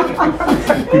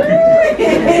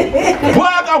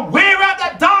 Boy, wear out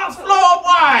that dance floor,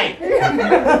 boy.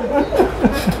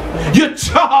 You're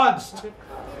charged.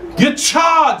 You're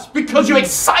charged because you're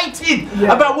excited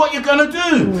about what you're going to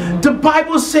do. The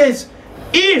Bible says,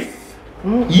 if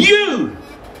you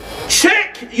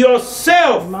check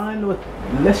yourself, My Lord,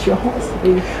 bless your hearts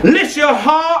be. let your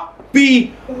heart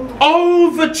be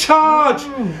overcharged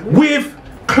with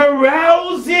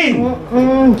carousing.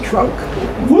 Drunk.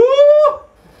 Woo!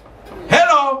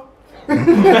 Hello.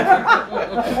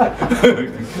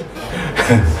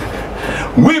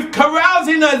 With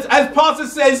carousing, as Pastor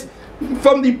says,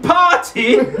 from the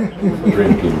party,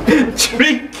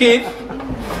 drinking.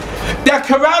 That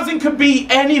carousing could be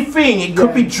anything. It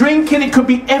could be drinking, it could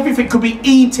be everything, it could be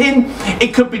eating,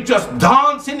 it could be just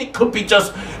dancing, it could be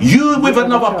just you with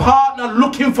another partner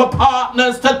looking for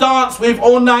partners to dance with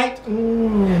all night.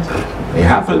 It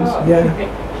happens.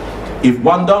 Yeah. If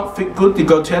one don't fit good, you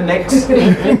go to your next.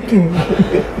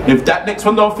 If that next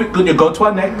one don't fit good, you go to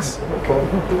our next.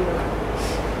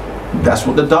 That's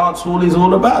what the dance hall is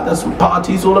all about. That's what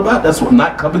party is all about. That's what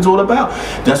nightclub is all about.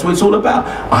 That's what it's all about.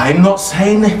 I'm not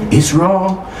saying it's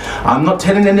wrong. I'm not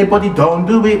telling anybody don't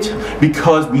do it,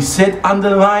 because we said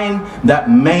underline that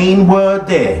main word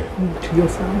there. To your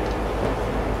sound.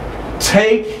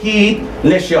 Take heed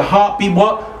lest your heart be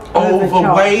what?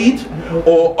 Overweighed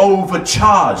or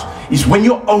overcharged. It's when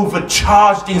you're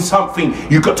overcharged in something,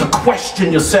 you've got to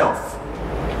question yourself.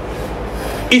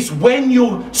 It's when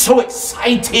you're so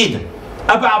excited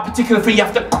about a particular thing, you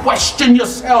have to question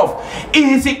yourself.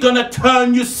 Is it going to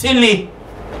turn you silly?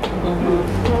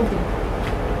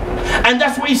 And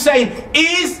that's what he's saying.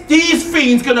 Is these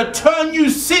things going to turn you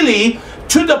silly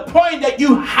to the point that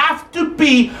you have to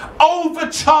be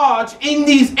overcharged in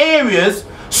these areas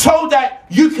so that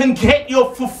you can get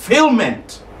your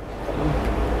fulfillment?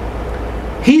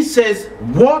 He says,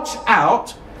 watch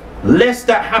out lest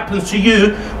that happens to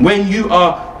you when you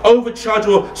are overcharged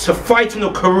or fighting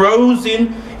or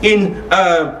carousing in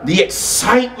the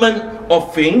excitement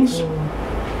of things,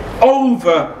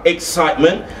 over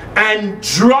excitement and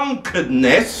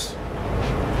drunkenness.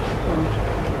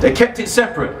 They kept it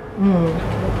separate.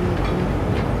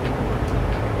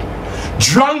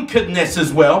 Drunkenness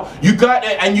as well. You go out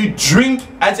there and you drink,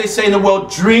 as they say in the world,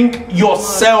 drink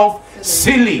yourself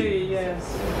silly.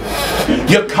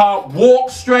 You can't walk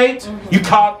straight, you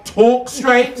can't talk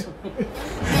straight,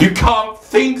 you can't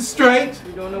think straight,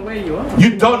 You don't know where you are.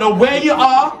 you don't know where you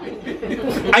are,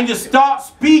 and you start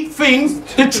speak things,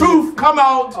 the truth come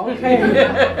out.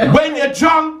 When you're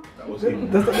drunk,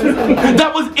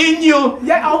 that was in you,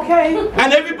 Yeah, okay.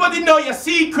 and everybody know your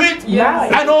secret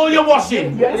Yes. and all your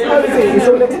washing. Yeah, expose it. It's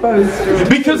all exposed.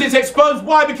 Because it's exposed.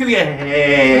 Why? Because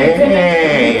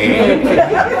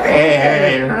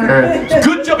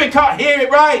good job you can't hear it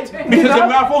right, because your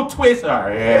mouth will twist. Some of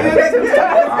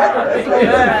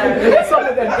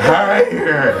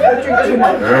them. Drink too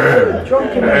much.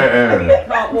 Drunkenness.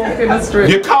 Can't walk in the street.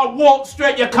 You can't walk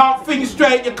straight, you can't think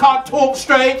straight, you can't talk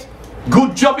straight.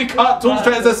 Good job you can't talk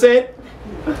straight, as I said.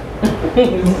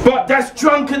 But that's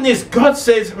drunkenness. God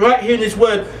says right here in His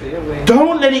word,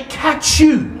 don't let it catch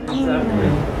you.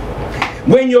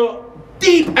 When you're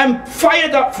deep and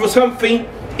fired up for something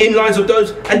in lines of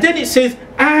those, and then it says,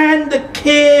 and the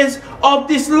cares of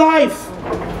this life.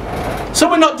 So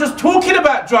we're not just talking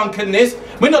about drunkenness,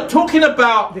 we're not talking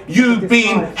about you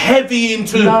being heavy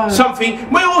into something,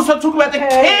 we're also talking about the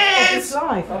cares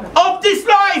of this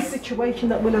life. Situation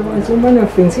that will arise, all manner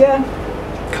of things, yeah.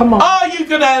 Come on. Are you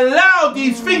going to allow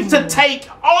these things to take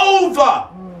over?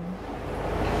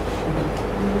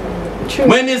 True.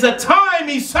 When there's a time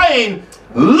He's saying,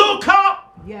 look up,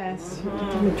 Yes.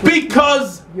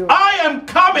 because I am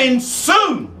coming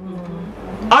soon.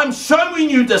 I'm showing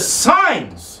you the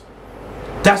signs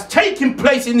that's taking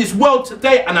place in this world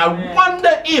today, and I wonder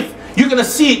if you're going to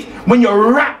see it when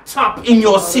you're wrapped up in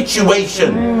your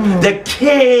situation. The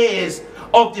cares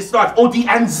of this life, or the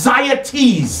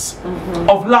anxieties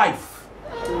of life.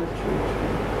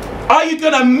 Are you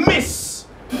going to miss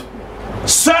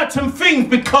certain things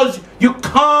because you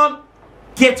can't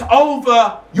get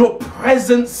over your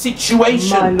present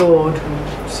situation? My Lord.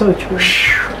 So true.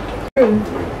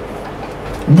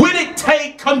 Will it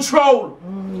take control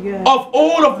of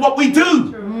all of what we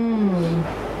do?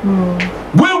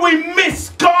 Will we miss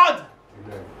God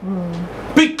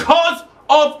because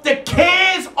of the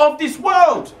cares of this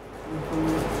world?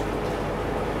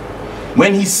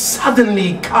 When He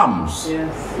suddenly comes.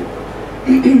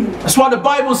 That's why the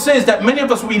Bible says that many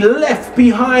of us will be left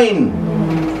behind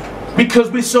because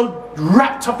we're so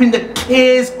wrapped up in the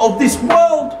cares of this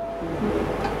world.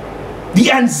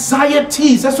 The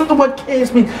anxieties, that's what the word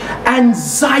cares means.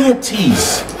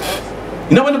 Anxieties.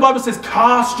 You know when the Bible says,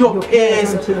 cast your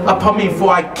cares upon me, for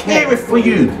I care for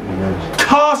you.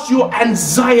 Cast your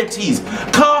anxieties,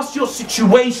 cast your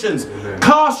situations,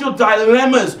 cast your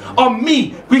dilemmas on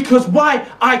me. Because why?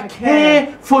 I care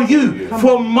for you.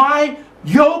 For my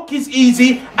yoke is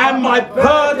easy and my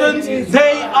burdens,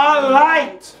 they are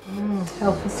light.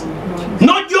 Help us.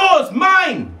 Not yours,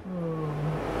 mine.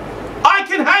 I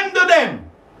can handle them.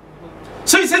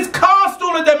 So he says, cast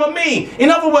all of them on me.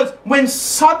 In other words, when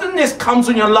suddenness comes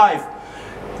on your life,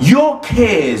 your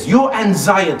cares, your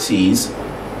anxieties,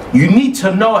 you need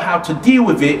to know how to deal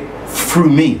with it through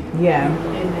me. Yeah.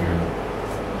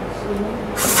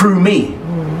 Through me.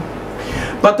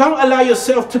 But don't allow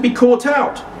yourself to be caught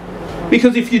out.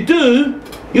 Because if you do,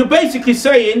 you're basically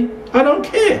saying, I don't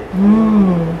care.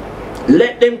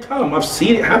 Let them come. I've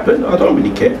seen it happen. I don't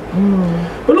really care.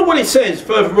 But look what it says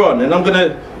further on, and I'm going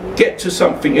to get to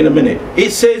something in a minute.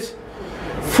 It says,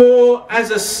 for as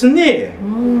a snare.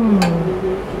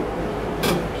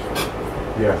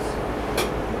 Yes.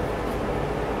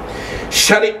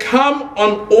 Shall it come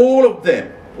on all of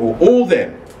them, or all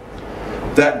them,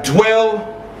 that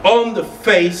dwell on the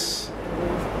face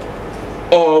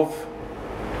of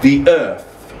the earth.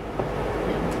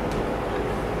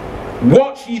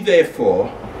 Watch ye therefore,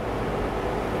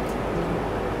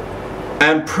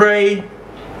 and pray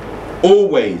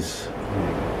always,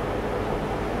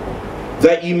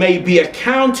 that ye may be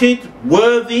accounted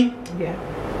worthy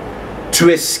to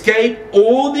escape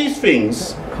all these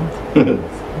things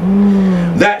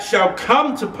that shall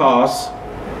come to pass,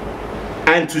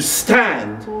 and to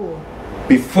stand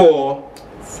before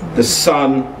the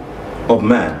Son of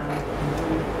Man.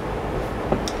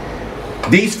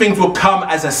 These things will come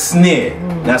as a snare.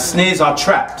 Now snares are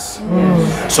traps.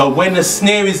 So when the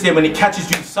snare is there, when it catches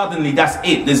you suddenly, that's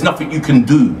it. There's nothing you can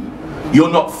do.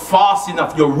 You're not fast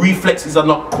enough, your reflexes are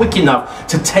not quick enough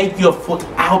to take your foot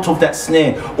out of that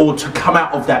snare or to come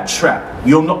out of that trap.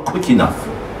 You're not quick enough.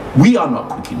 We are not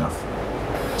quick enough.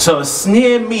 So a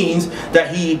snare means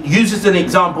that he uses an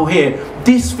example here.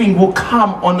 This thing will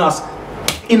come on us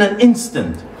in an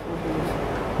instant.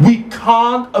 We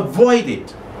can't avoid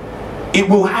it. It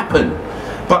will happen.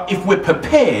 But if we're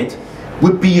prepared,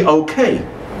 we'll be okay.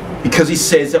 Because he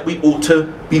says that we ought to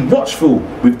be watchful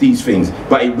with these things.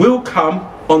 But it will come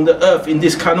on the earth in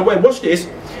this kind of way. Watch this.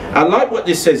 I like what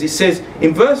this says. It says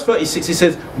in verse 36, it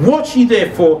says, watch ye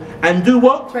therefore and do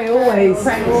what? Pray always.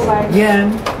 Pray always.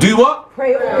 Yeah. Do what?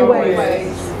 Pray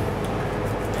always.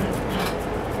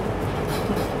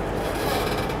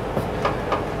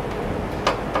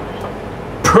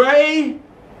 Pray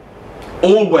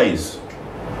always.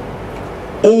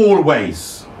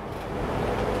 Always.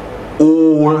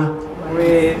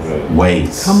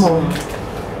 Always. Come on.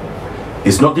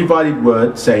 It's not divided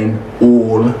word saying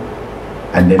all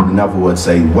and then another word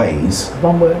saying ways.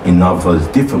 One word. In other words,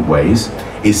 different ways.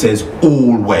 It says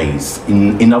always.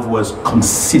 In other words,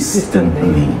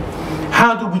 consistently.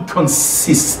 How do we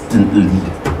consistently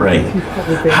pray?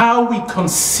 How are we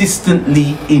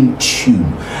consistently in tune?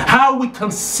 How are we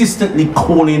consistently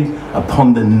calling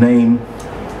upon the name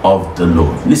of the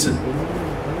Lord? Listen.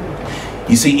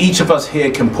 You see, each of us here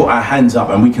can put our hands up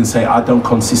and we can say, I don't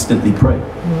consistently pray.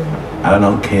 I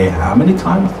don't care how many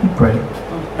times you pray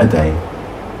a day.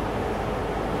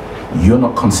 You're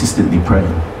not consistently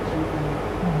praying.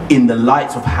 In the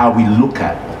light of how we look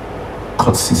at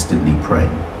consistently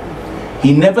praying.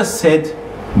 He never said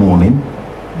morning,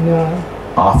 No.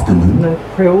 afternoon, No.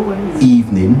 Pray always.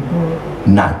 evening,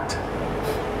 night.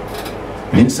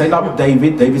 He didn't say like with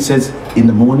David. David says in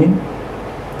the morning,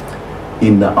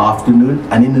 in the afternoon,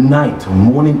 and in the night.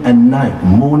 Morning and night,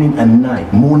 morning and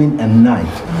night, morning and night.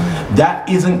 That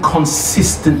isn't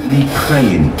consistently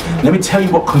praying. Let me tell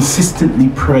you what consistently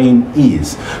praying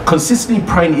is. Consistently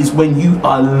praying is when you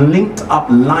are linked up,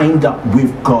 lined up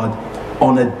with God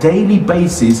on a daily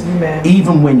basis. Amen.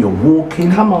 Even when you're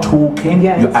walking, Come on. talking,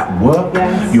 Yes. you're at work,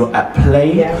 Yes. you're at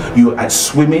play, Yeah. you're at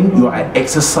swimming, you're at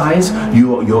exercise,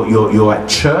 you're at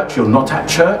church, you're not at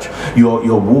church, you're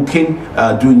walking,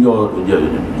 doing your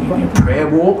prayer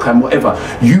walk and whatever.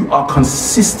 You are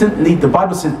consistently, the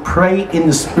Bible says, pray in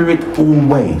the Spirit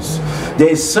always.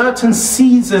 There's certain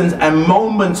seasons and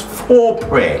moments for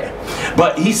prayer,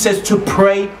 but he says to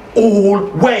pray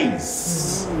always.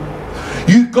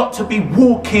 You've got to be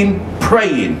walking,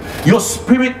 praying. Your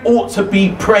spirit ought to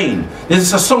be praying.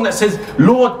 There's a song that says,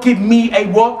 Lord, give me a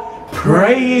what?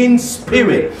 Praying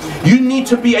spirit. You need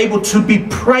to be able to be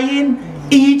praying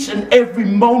each and every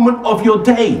moment of your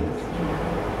day.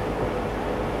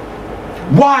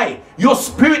 Why? Your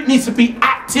spirit needs to be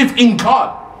active in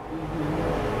God.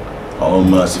 Oh,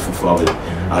 merciful Father.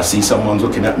 I see someone's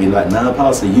looking at me like, nah,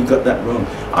 Pastor, you got that wrong.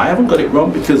 I haven't got it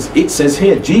wrong, because it says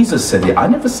here, Jesus said it. I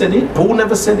never said it. Paul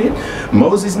never said it.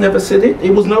 Moses never said it.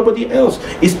 It was nobody else.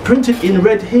 It's printed in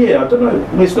red here. I don't know.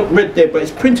 Well, it's not red there, but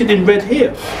it's printed in red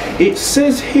here. It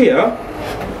says here,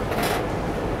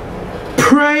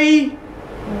 pray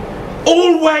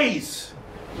always.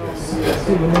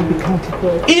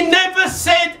 He never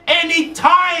said any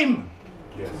time.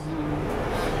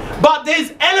 But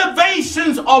there's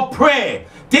elevations of prayer.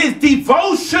 There's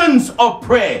devotions of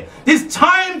prayer. There's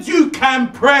times you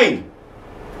can pray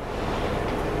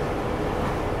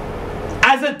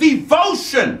as a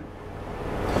devotion.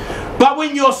 But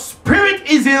when your spirit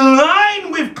is in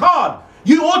line with God,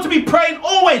 you ought to be praying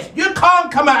always. You can't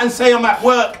come out and say, I'm at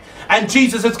work, and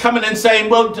Jesus is coming and saying,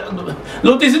 well,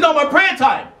 look, this is not my prayer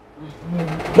time.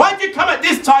 Why did you come at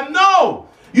this time? No,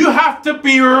 you have to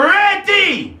be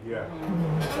ready. Yeah.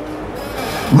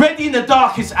 Ready in the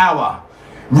darkest hour.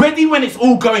 Ready when it's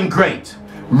all going great.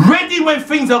 Ready when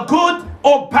things are good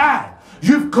or bad.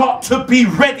 You've got to be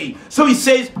ready. So he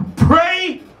says,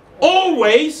 pray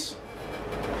always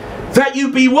that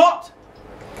you be what?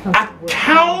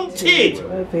 Accounted.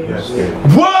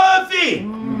 Worthy.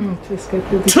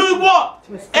 To what?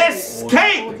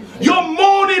 Escape. Your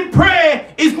morning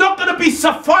prayer is not going to be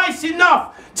suffice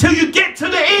enough till you get to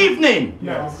the evening.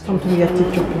 Something you have to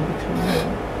drop in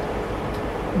between.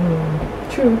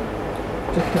 True.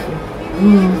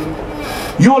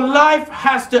 Your life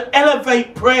has to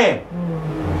elevate prayer.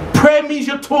 Prayer means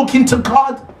you're talking to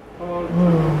God.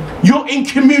 You're in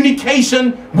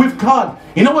communication with God.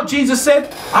 You know what Jesus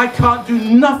said? I can't do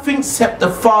nothing except the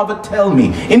Father tell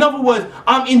me. In other words,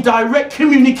 I'm in direct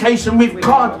communication with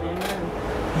God.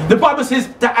 The Bible says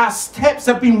that our steps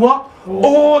have been what?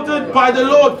 Ordered by the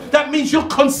Lord. That means you're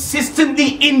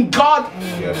consistently in God.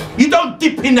 You don't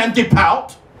dip in and dip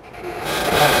out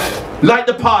like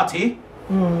the party.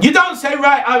 You don't say,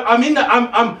 right,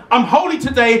 I'm holy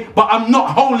today, but I'm not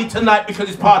holy tonight because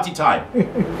it's party time.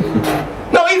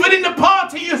 No, even in the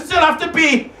party, you still have to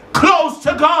be close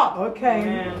to God.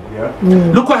 Okay.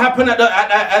 Look what happened at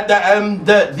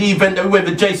the event that we went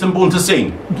with Jason Bourne to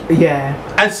sing. Yeah.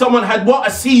 And someone had what?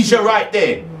 A seizure right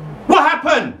there. What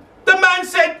happened? The man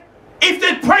said, if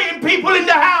there's praying people in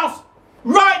the house,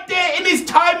 right there in his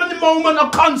time and the moment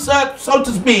of concert, so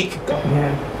to speak.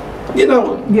 Yeah. You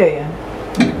know. Yeah.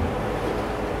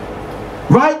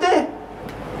 Right there.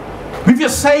 If you're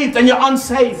saved and you're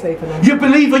unsaved, you're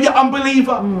believer, you're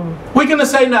unbeliever. We're going to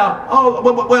say now, oh,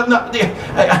 well no,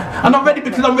 I'm not ready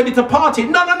because I'm ready to party.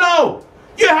 No.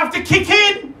 You have to kick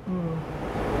in.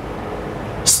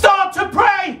 Start to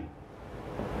pray.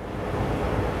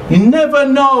 You never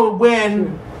know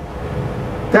when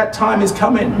that time is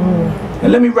coming.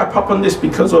 And let me wrap up on this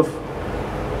because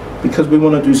we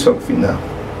want to do something now.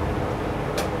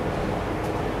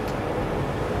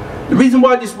 The reason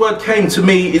why this word came to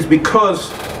me is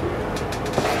because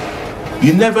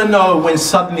you never know when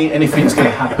suddenly anything's going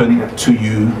to happen to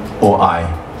you or I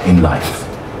in life.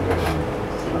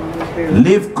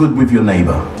 Live good with your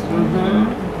neighbor.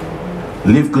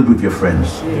 Live good with your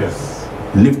friends. Yes.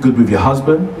 Live good with your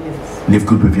husband. Live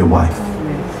good with your wife.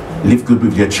 Live good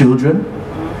with your children.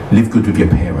 Live good with your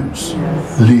parents.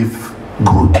 Live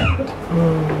good.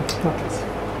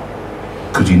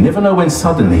 Because you never know when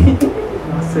suddenly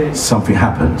something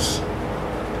happens.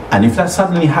 And if that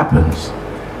suddenly happens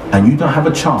and you don't have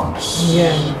a chance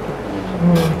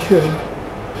True.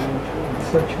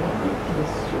 So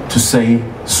true. to say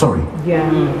sorry,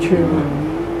 True.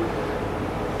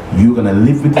 you're going to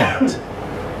live with that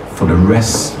for the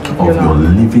rest of your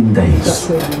living days. That's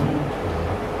it.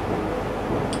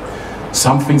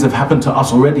 Some things have happened to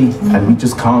us already and we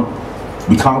just can't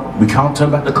turn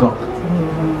back the clock.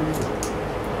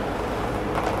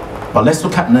 But let's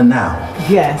look at the now.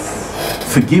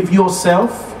 Yes. Forgive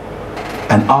yourself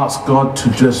and ask God to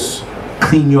just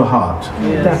clean your heart.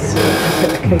 That's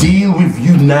it. Okay. Deal with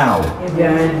you now.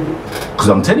 Yeah. Because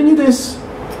I'm telling you this,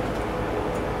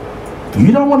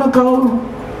 you don't want to go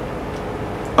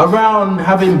around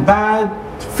having bad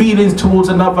feelings towards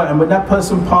another, and when that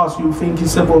person passed, you think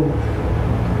yourself, well,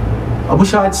 I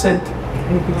wish I had said,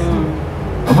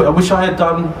 I wish I had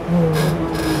done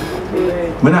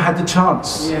when I had the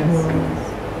chance.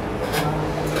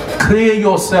 Clear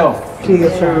yourself. Clear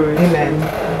yourself. Amen.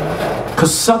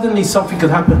 Because suddenly something could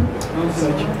happen.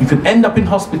 You could end up in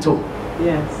hospital.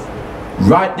 Yes.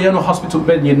 Right there on a hospital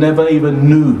bed, you never even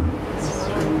knew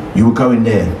you were going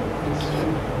there.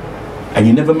 And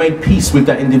you never made peace with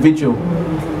that individual.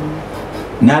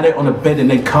 Now they're on a bed and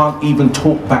they can't even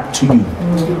talk back to you.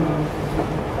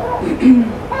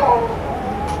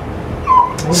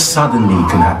 Suddenly it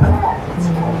can happen.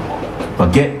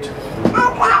 But get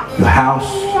your house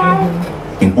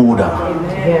in order,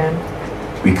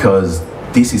 because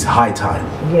this is high time.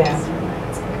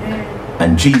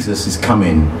 And Jesus is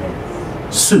coming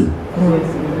soon.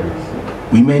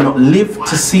 We may not live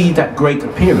to see that great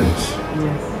appearance.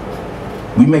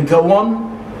 We may go on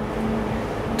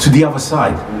to the other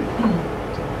side,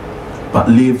 but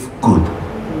live good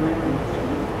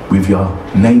with your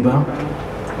neighbor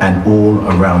and all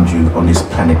around you on this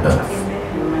planet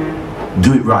Earth.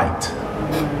 Do it right.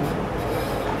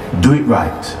 Do it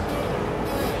right,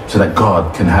 so that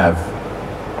God can have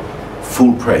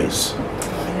full praise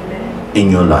in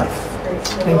your life.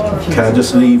 Can I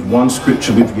just leave one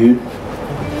scripture with you?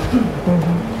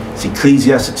 It's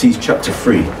Ecclesiastes chapter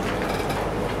 3.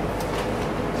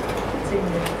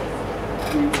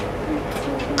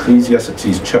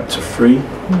 Ecclesiastes chapter 3.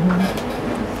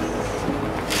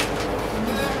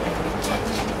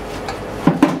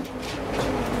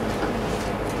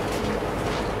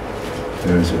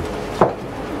 Where is it?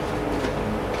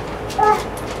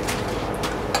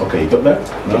 Okay, you got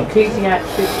that? No?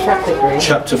 Ecclesiastes chapter 3.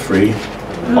 Chapter 3.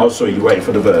 Oh, sorry, you're waiting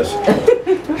for the verse.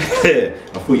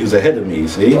 I thought you was ahead of me, you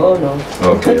see? Oh no.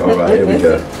 Okay, alright, here we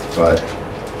go. Right.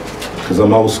 Because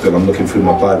I'm old school, I'm looking through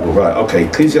my Bible. Right, okay,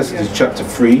 Ecclesiastes chapter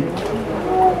 3.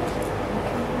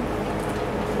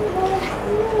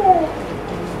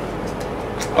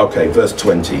 Okay, verse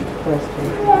 20.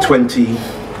 20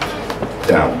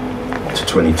 down to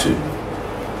 22.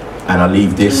 And I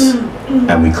leave this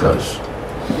and we close.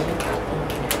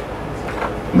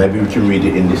 Maybe we can read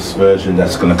it in this version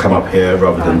that's going to come up here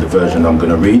rather than the version I'm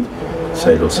going to read, so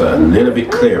it looks a little bit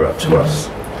clearer to us.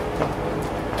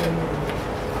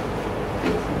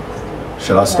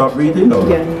 Shall I start reading? Or?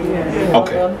 Yeah.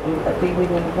 Okay. I'll be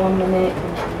reading 1 minute.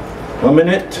 1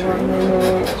 minute. 1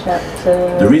 minute,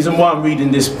 chapter. The reason why I'm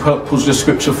reading this purpose of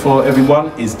scripture for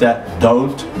everyone is that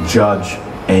don't judge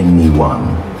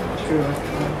anyone.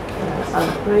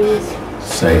 Please.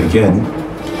 Say it again.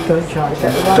 Don't judge.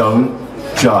 Don't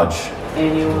judge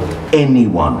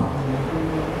anyone.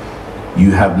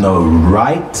 You have no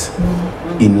right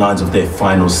in lines of their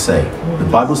final say. The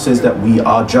Bible says that we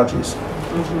are judges.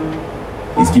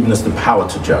 He's given us the power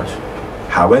to judge.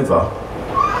 However,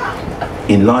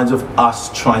 in lines of us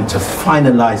trying to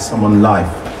finalize someone's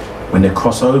life when they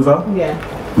cross over,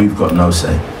 we've got no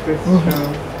say.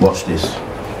 Watch this.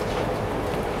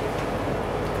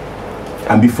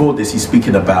 And before this, he's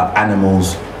speaking about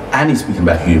animals and he's speaking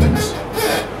about humans.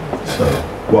 So,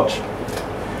 watch.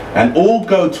 And all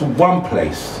go to one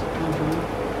place.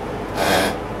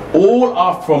 All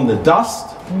are from the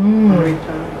dust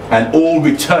and all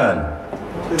return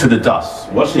to the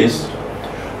dust. Watch this.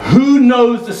 Who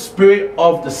knows the spirit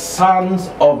of the sons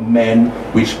of men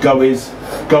which goes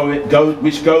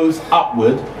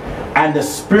upward, and the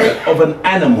spirit of an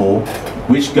animal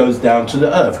which goes down to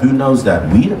the earth? Who knows that?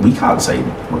 We can't say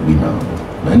what we know.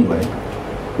 Anyway,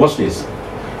 watch this.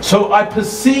 So I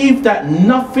perceive that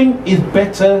nothing is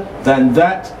better than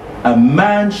that a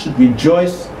man should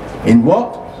rejoice in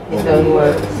what? His own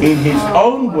works. In his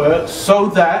own works, so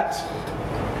that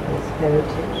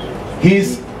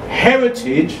his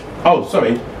heritage,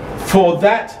 for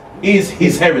that is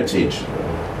his heritage.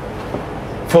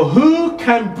 For who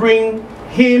can bring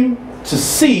him to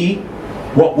see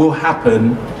what will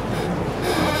happen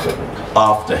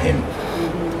after him?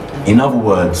 In other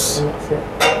words,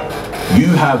 you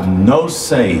have no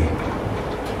say.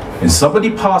 When somebody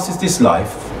passes this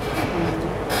life,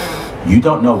 you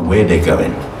don't know where they're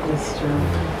going.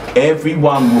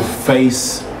 Everyone will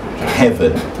face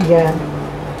heaven.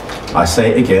 I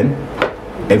say it again,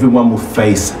 everyone will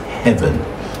face heaven,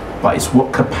 but it's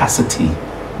what capacity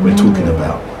we're talking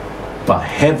about. But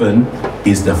heaven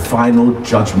is the final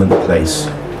judgment place.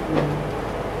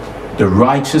 The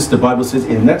righteous, the Bible says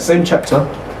in that same chapter,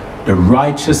 the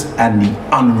righteous and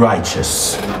the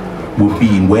unrighteous will be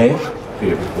in where?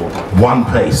 One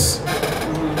place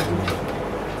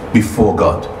before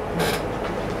God.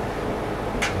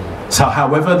 So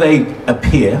however they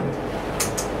appear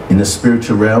in the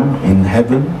spiritual realm, in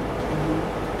heaven,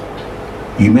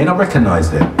 you may not recognize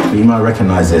them, but you might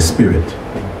recognize their spirit.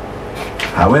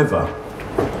 However,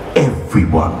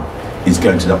 everyone is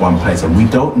going to that one place, and we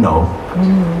don't know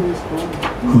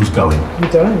who's going. We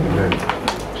don't.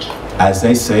 As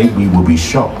they say, we will be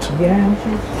shocked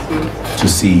to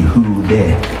see who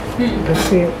there. I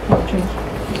see it watching.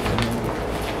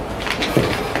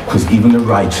 Because even the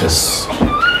righteous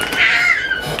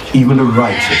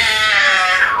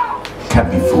can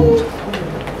be fooled.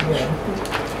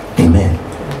 Amen.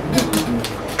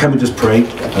 Can we just pray?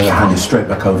 And I'll hand it straight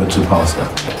back over to Pastor.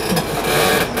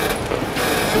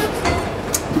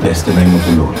 Bless the name of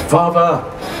the Lord. Father,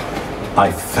 I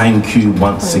thank you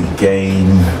once again.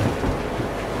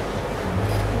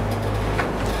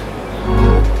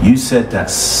 You said that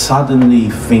suddenly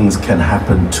things can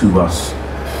happen to us.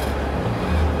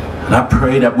 And I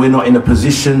pray that we're not in a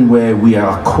position where we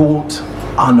are caught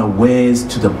unawares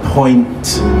to the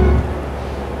point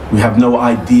we have no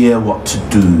idea what to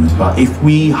do. But if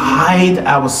we hide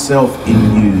ourselves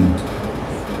in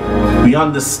you, we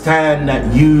understand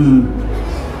that you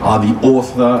are the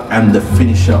author and the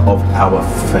finisher of our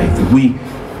faith. If we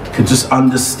could just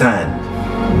understand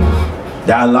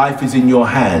that our life is in your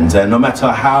hands, and no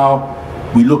matter how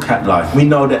we look at life, we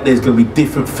know that there's going to be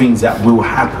different things that will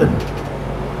happen.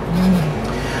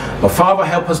 But Father,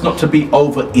 help us not to be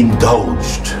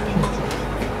overindulged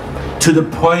to the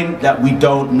point that we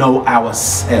don't know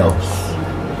ourselves,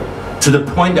 to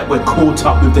the point that we're caught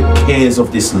up with the cares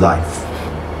of this life,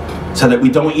 so that we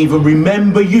don't even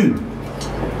remember you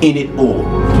in it all.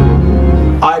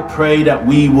 I pray that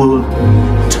we will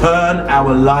turn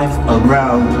our life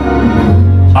around.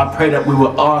 I pray that we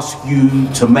will ask you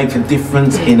to make a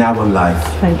difference in our life.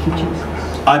 Thank you, Jesus.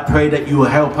 I pray that you will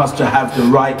help us to have the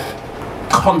right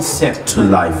concept to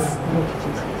life,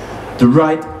 the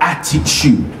right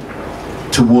attitude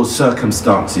towards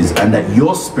circumstances, and that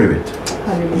your spirit,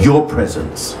 your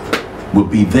presence will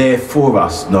be there for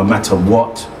us no matter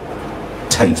what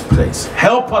takes place.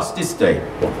 Help us this day,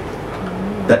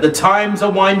 that the times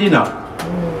are winding up.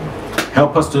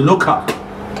 Help us to look up.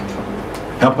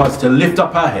 Help us to lift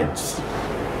up our heads.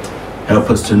 Help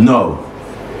us to know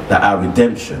that our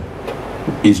redemption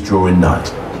is drawing nigh.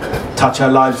 Touch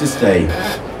our lives this day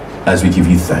as we give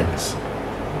you thanks.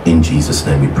 In Jesus'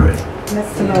 name we pray.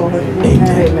 Bless the Lord.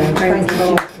 Amen. Amen. Praise the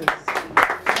Lord.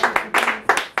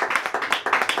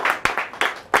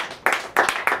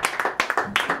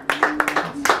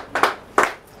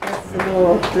 Bless the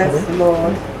Lord. Bless the Lord.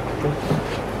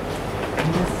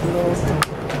 Bless the Lord.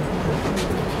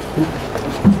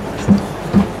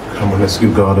 Come on, let's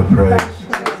give God a praise.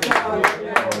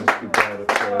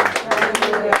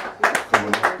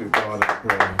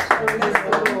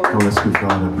 Let's give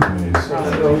God a praise.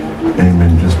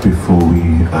 Amen. Just before we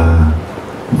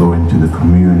go into the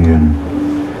communion,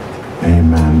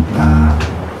 amen.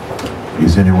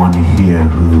 Is anyone here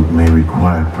who may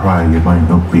require prayer? You might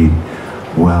not be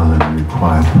well and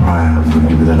require prayer. I'm going to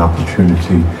give you that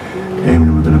opportunity.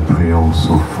 Amen. We're going to pray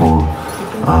also for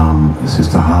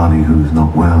Sister Hardy, who's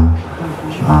not well.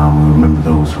 Remember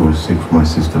those who are sick, for my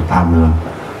sister Pamela.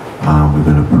 We're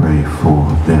going to pray for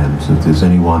them. So if there's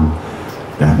anyone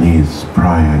that needs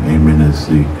prayer, amen, as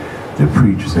the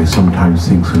preacher says, sometimes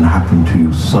things can happen to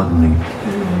you suddenly.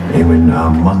 Amen.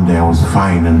 Monday I was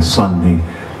fine, and Sunday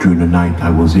during the night I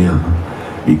was ill.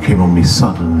 It came on me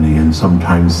suddenly, and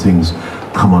sometimes things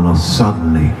come on us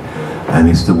suddenly. And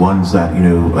it's the ones that, you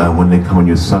know, when they come on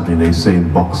you suddenly, they say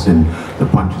in boxing, the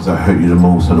punches that hurt you the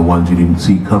most are the ones you didn't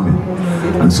see coming.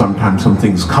 And sometimes some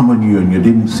things come on you and you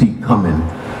didn't see coming.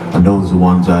 And those are the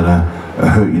ones that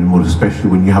hurt you the most, especially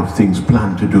when you have things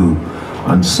planned to do.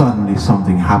 And suddenly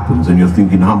something happens and you're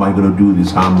thinking, how am I going to do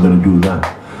this? How am I going to do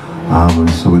that? And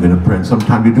so we're going to pray. And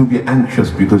sometimes you do get anxious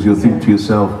because you'll think to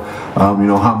yourself, you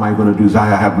know, how am I going to do this? I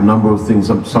have a number of things.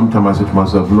 Sometimes I say to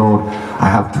myself, Lord, I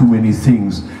have too many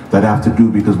things that I have to do,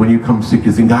 because when you come sick,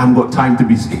 you think, I haven't got time to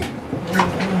be sick.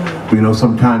 But you know,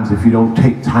 sometimes if you don't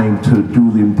take time to do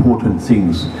the important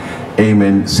things,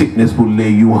 amen, sickness will lay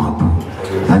you up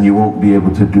and you won't be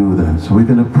able to do that. So we're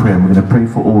going to pray. We're going to pray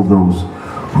for all those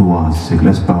who are sick.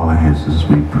 Let's bow our heads as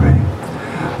we pray.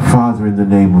 Father, in the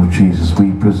name of Jesus,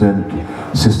 we present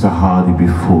Sister Hardy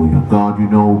before you. God, you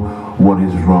know what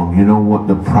is wrong. You know what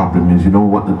the problem is. You know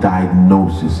what the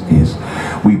diagnosis is.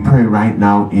 We pray right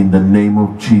now in the name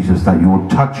of Jesus that you will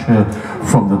touch her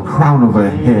from the crown of her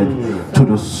head to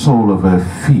the sole of her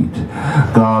feet.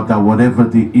 God, that whatever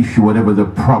the issue, whatever the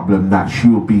problem, that she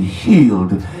will be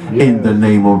healed in the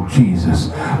name of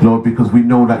Jesus. Lord, because we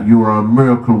know that you are a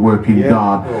miracle working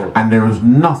God, and there is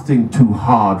nothing too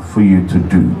hard for you to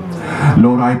do.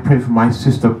 Lord, I pray for my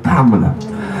sister Pamela.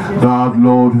 God,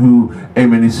 Lord, who,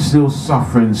 amen, is still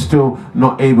suffering, still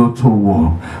not able to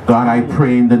walk. God, I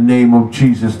pray in the name of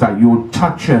Jesus that you will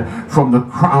touch her from the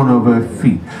crown of her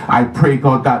feet. I pray,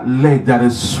 God, that leg that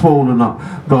is swollen up,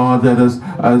 God, that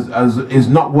is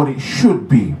not what it should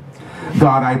be.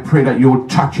 God, I pray that you'll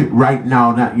touch it right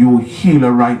now, that you'll heal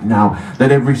her right now,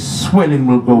 that every swelling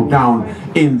will go down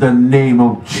in the name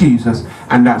of Jesus,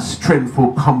 and that strength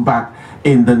will come back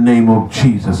in the name of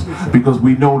Jesus, because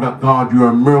we know that, God, you're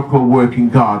a miracle working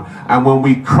God, and when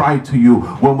we cry to you,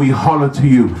 when we holler to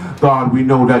you, God, we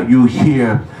know that you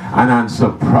hear and answer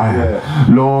prayer.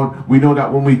 Lord, we know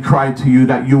that when we cry to you,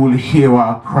 that you will hear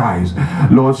our cries.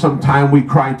 Lord, sometimes we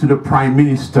cry to the Prime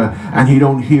Minister and he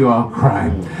don't hear our cry.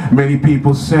 Many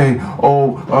people say,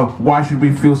 why should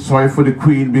we feel sorry for the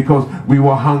Queen? Because we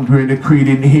were hungry and the Queen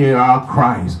didn't hear our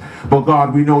cries. But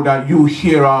God, we know that you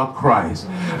hear our cries.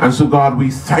 And so God, we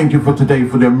thank you for today,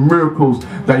 for the miracles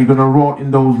that you're going to wrought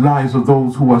in those lives of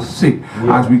those who are sick,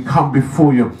 as we come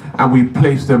before you and we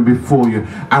place them before you.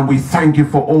 And we thank you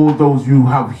for all those you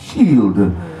have healed.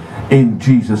 In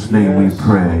Jesus' name we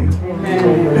pray.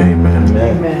 Amen.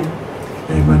 Amen.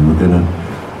 Amen. We're going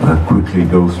to quickly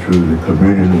go through the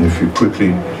communion. And if you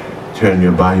quickly turn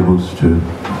your Bibles to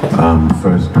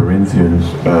 1 Corinthians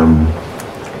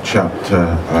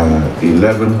chapter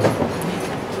 11.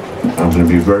 I'm going to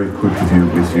be very quick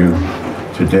with you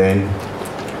today.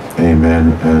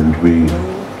 Amen. And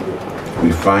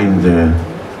we find there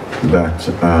that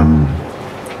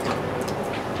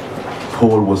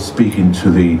Paul was speaking to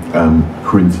the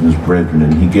Corinthians brethren,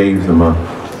 and he gave them an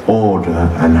order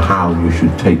and how you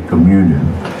should take communion.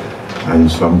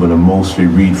 And so I'm going to mostly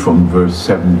read from verse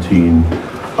 17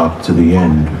 up to the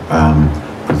end,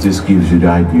 because this gives you the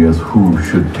idea of who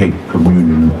should take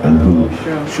communion and who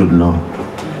should not.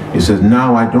 It says,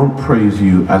 now I don't praise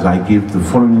you as I give the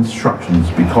following instructions,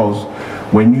 because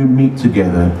when you meet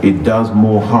together, it does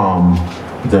more harm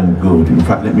than good. In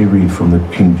fact, let me read from the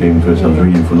King James Version. I was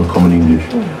reading from the Common English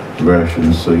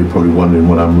Version, so you're probably wondering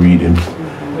what I'm reading.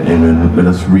 Amen. Let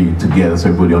us read together so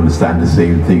everybody understands the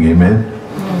same thing. Amen.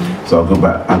 So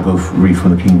I'll go read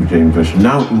from the King James Version.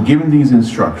 Now, in giving these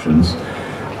instructions,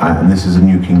 and this is a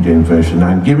New King James Version,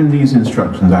 now in giving these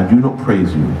instructions, I do not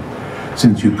praise you,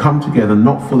 since you come together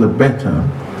not for the better,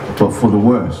 but for the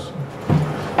worse.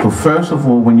 For first of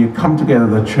all, when you come together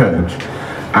the church,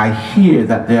 I hear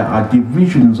that there are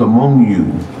divisions among you,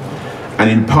 and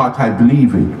in part I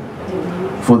believe it.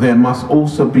 For there must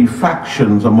also be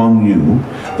factions among you,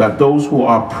 that those who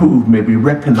are approved may be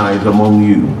recognized among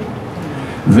you.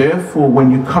 Therefore, when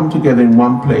you come together in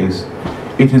one place,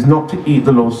 it is not to eat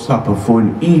the Lord's Supper, for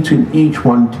in eating each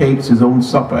one takes his own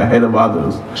supper ahead of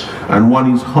others, and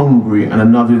one is hungry and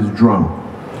another is drunk.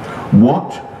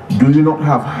 What? Do you not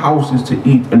have houses to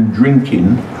eat and drink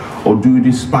in? Or do you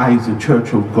despise the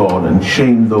church of God and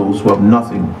shame those who have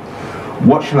nothing?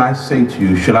 What shall I say to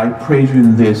you? Shall I praise you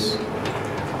in this?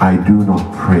 I do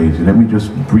not praise you. Let me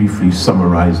just briefly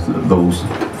summarize those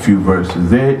few verses.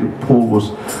 There Paul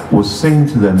was saying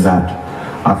to them that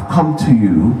I've come to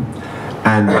you,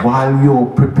 and while you're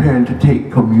preparing to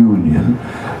take communion,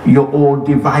 you're all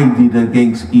divided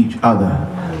against each other.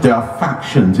 There are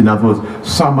factions. In other words,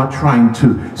 some are trying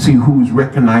to see who's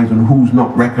recognized and who's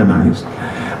not recognized.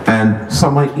 And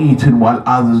some are eating while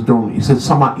others don't. He said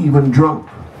some are even drunk.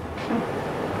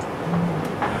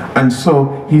 And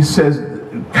so he says,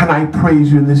 can I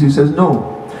praise you in this? He says,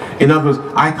 no. In other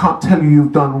words, I can't tell you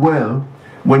you've done well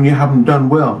when you haven't done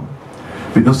well.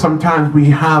 Because sometimes we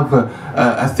have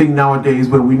a thing nowadays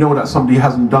where we know that somebody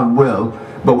hasn't done well,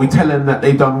 but we tell them that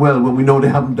they've done well when we know they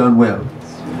haven't done well.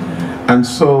 And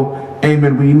so,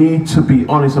 amen, we need to be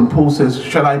honest. And Paul says,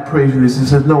 shall I praise you in this? He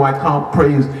says, no, I can't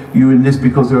praise you in this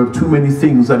because there are too many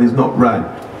things that is not right.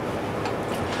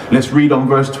 Let's read on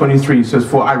verse 23. It says,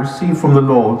 for I received from the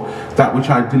Lord that which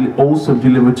I also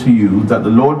delivered to you, that the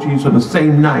Lord Jesus on the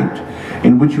same night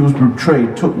in which he was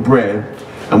betrayed took bread,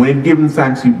 and when he had given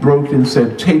thanks, he broke it and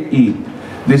said, take, eat.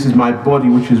 This is my body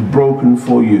which is broken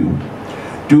for you.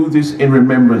 Do this in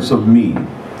remembrance of me.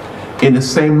 In the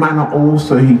same manner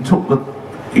also he took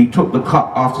the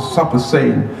cup after supper,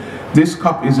 saying, this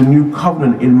cup is a new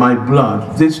covenant in my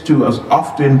blood. This do as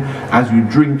often as you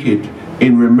drink it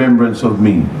in remembrance of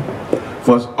me.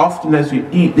 For as often as you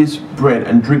eat this bread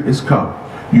and drink this cup,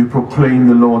 you proclaim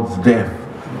the Lord's death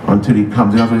until he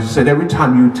comes. In other words, he said, every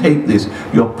time you take this,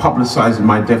 you're publicizing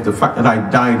my death, the fact that I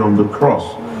died on the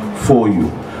cross for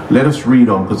you. Let us read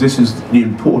on, because this is the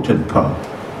important part.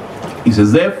 He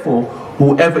says, therefore,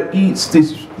 whoever eats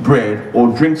this bread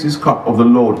or drinks this cup of the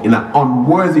Lord in an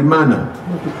unworthy manner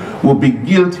will be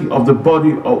guilty of the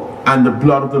body and the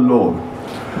blood of the Lord.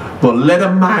 But let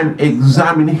a man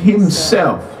examine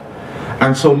himself,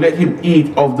 and so let him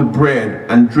eat of the bread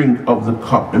and drink of the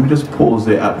cup. Let me just pause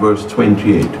there at verse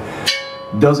 28.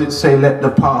 Does it say let the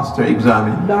pastor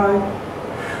examine? No.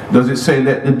 Does it say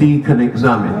let the deacon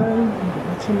examine?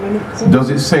 No. Does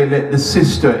it say let the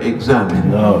sister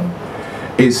examine? No.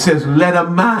 It says let a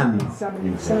man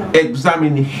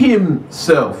examine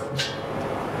himself.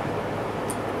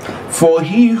 For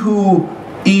he who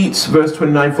eats, verse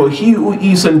 29, for he who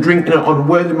eats and drinks in an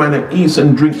unworthy manner eats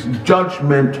and drinks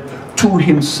judgment to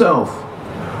himself,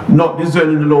 not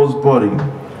discerning the Lord's body.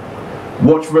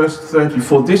 Watch verse 30.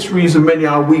 For this reason many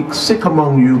are weak, sick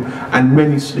among you, and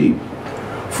many sleep.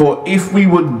 For if we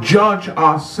would judge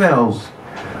ourselves,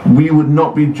 we would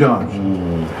not be judged.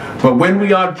 But when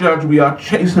we are judged, we are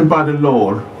chastened by the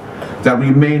Lord, that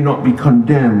we may not be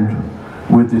condemned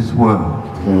with this world.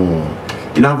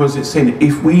 In other words, it's saying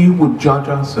if we would judge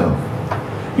ourselves.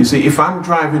 You see, if I'm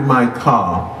driving my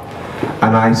car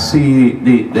and I see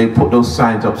they put those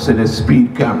signs up, say there's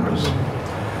speed cameras,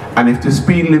 and if the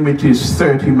speed limit is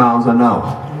 30 miles an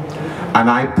hour and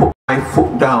I put my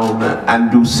foot down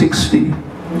and do 60,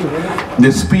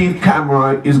 the speed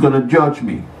camera is going to judge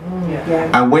me.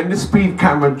 And when the speed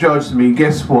camera judges me,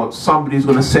 guess what? Somebody's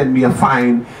going to send me a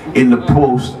fine in the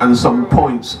post and some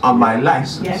points on my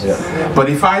license. But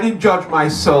if I didn't judge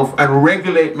myself and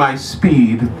regulate my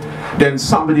speed, then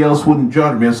somebody else wouldn't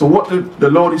judge me. And so what the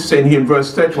Lord is saying here in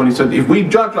verse 31, he said, if we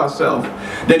judge ourselves,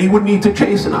 then he wouldn't need to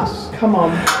chasten us. Come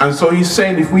on. And so he's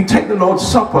saying if we take the Lord's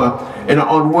Supper in an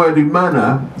unworthy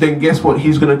manner, then guess what?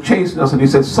 He's going to chasten us. And he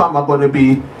said, some are going to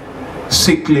be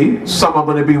sickly, some are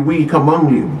going to be weak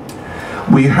among you.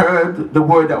 We heard the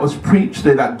word that was preached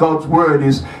there, that God's word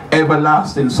is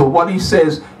everlasting. So what he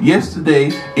says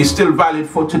yesterday is still valid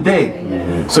for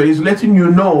today. So he's letting you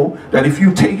know that if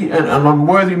you take it in an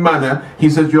unworthy manner, he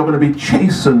says you're going to be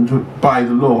chastened by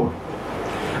the Lord.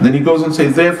 And then he goes and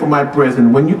says, therefore my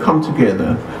brethren, when you come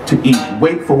together to eat,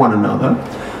 wait for one another.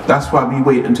 That's why we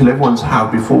wait until everyone's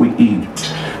half before we eat.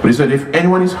 But he said, if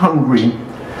anyone is hungry,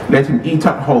 let him eat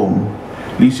at home,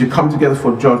 lest you come together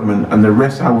for judgment, and the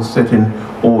rest I will set in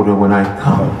order when I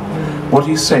come. What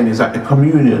he's saying is that the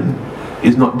communion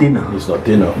is not dinner. It's not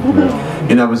dinner.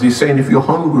 In other words, he's saying if you're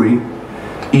hungry,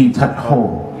 eat at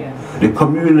home. The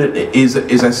communion is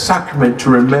a sacrament to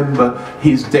remember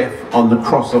his death on the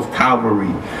cross of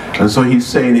Calvary. And so he's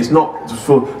saying it's not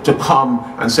to come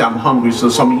and say I'm hungry, so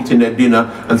some eating their dinner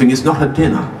and think it's not a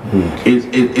dinner.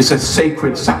 It's a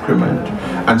sacred sacrament,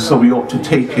 and so we ought to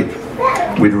take it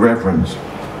with reverence.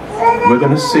 We're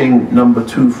going to sing number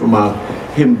 2 from our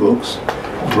hymn books,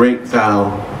 Break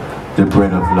Thou the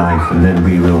Bread of Life, and then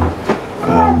we will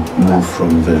move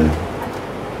from there.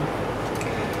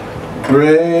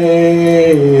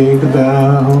 Break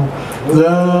Thou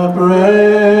the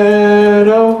bread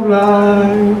of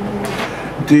life,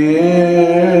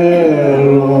 dear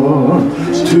Lord,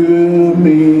 to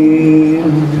me,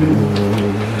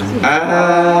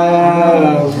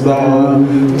 as Thou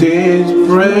didst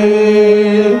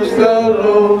break the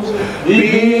loaves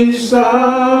beside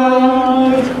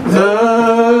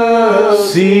the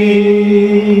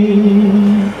sea,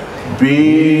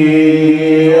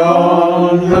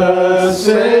 beyond the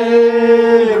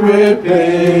sacred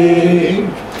place,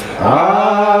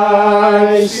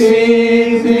 I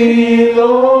seek Thee,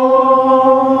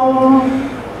 Lord.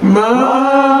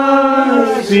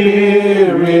 My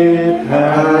spirit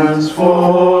pants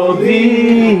for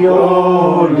Thee,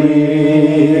 O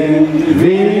living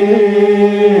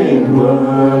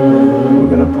Word. We're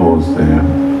going to pause there.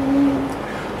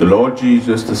 The Lord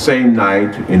Jesus, the same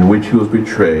night in which he was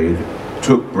betrayed,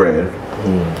 took bread,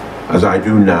 as I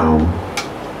do now,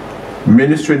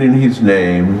 ministering in his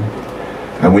name,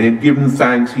 and when he had given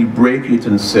thanks, he brake it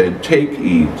and said, take,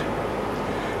 eat,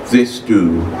 this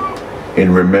do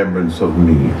in remembrance of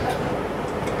me.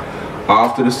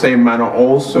 After the same manner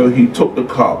also he took the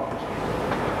cup,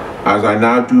 as I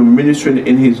now do ministering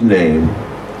in his name,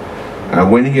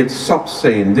 and when he had supped,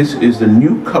 saying, this is the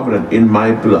new covenant in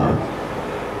my blood,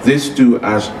 this do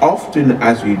as often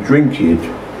as you drink it,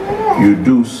 you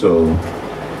do so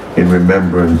in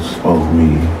remembrance of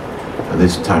me. At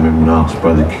this time I'm going to ask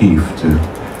Brother Keith to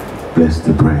bless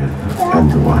the bread and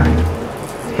the wine.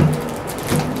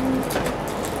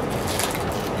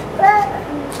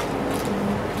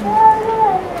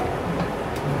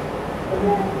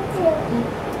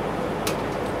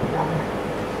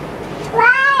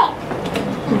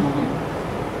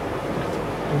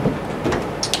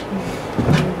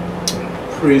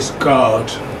 Praise God.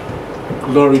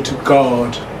 Glory to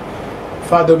God.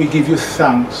 Father, we give you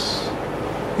thanks.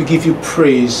 We give you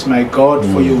praise, my God,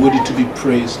 for you're worthy to be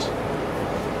praised.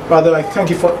 Father, I thank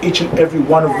you for each and every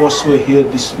one of us who are here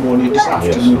this morning, this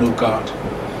afternoon, oh God.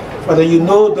 Father, you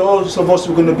know those of us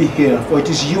who are going to be here, for it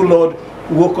is you, Lord,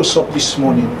 who woke us up this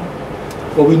morning.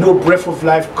 For we know breath of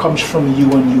life comes from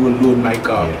you and you alone, my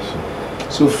God.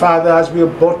 So, Father, as we are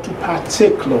about to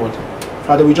partake, Lord,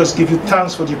 Father, we just give you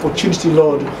thanks for the opportunity,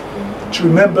 Lord, to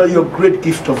remember your great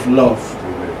gift of love.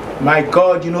 My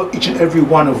God, you know each and every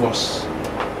one of us.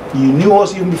 You knew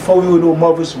us even before we were in our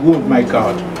mother's womb, my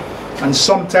God. And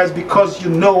sometimes because you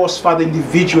know us, Father,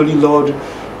 individually, Lord,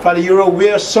 Father, you're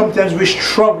aware sometimes we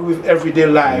struggle with everyday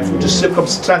life, with the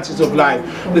circumstances of life,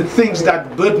 the things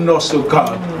that burden us, oh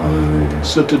God.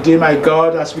 So today, my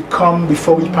God, as we come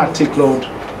before we partake, Lord,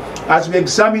 as we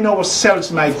examine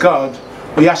ourselves, my God,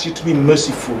 we ask you to be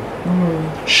merciful.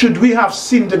 Should we have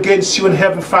sinned against you in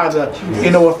heaven, Father,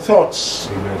 in our thoughts,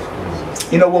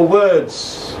 in our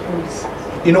words,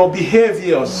 in our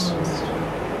behaviors,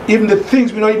 even the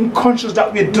things we're not even conscious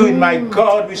that we're doing, my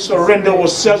God, we surrender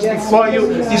ourselves before you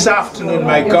this afternoon,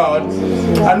 my God.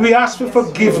 And we ask for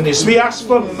forgiveness. We ask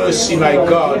for mercy, my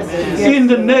God. In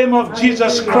the name of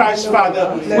Jesus Christ,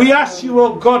 Father, we ask you,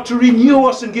 oh God, to renew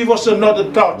us and give us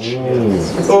another touch.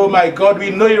 Oh my God, we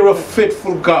know you're a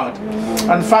faithful God.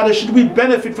 And Father, should we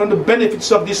benefit from the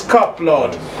benefits of this cup,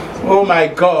 Lord, oh my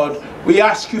God, we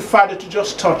ask you, Father, to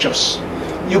just touch us.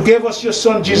 You gave us your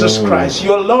Son, Jesus Christ.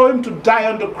 You allow him to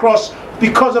die on the cross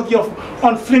because of your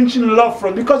unflinching love for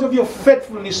us, because of your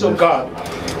faithfulness, oh God.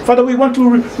 Father, we want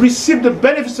to receive the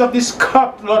benefits of this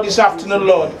cup, Lord, this afternoon,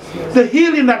 Lord. The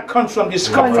healing that comes from this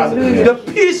cup, Father. The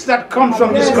peace that comes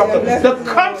from this cup. The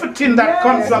comforting that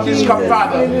comes from this cup,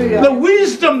 Father. The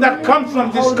wisdom that comes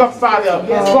from this cup, Father.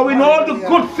 For when all the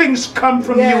good things come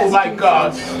from you, my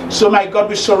God. So, my God,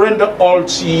 we surrender all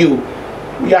to you.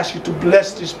 We ask you to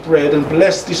bless this bread and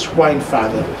bless this wine,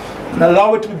 Father, and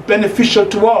allow it to be beneficial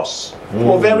to us,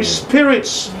 to our very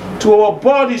spirits, to our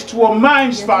bodies, to our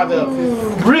minds, Father.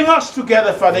 Bring us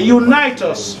together, Father. Unite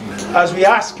us as we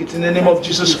ask it in the name of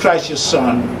Jesus Christ, your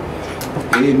Son.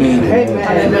 Amen.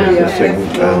 The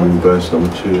second verse number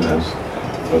 2 has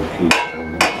he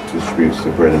distributes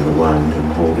the bread and the wine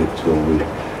and hold it till we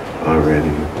are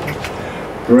ready.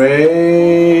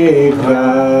 Break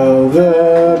thou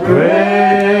the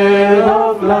bread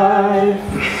of life,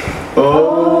 O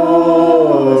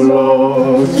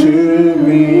Lord, to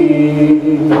me,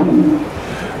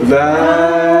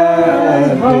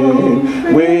 that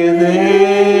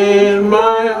within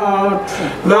my heart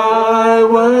thy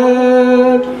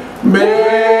word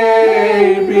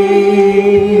may be.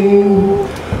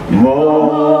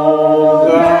 More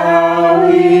thou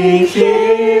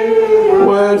eating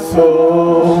word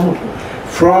soul,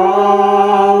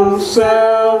 from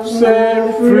self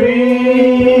set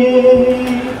free,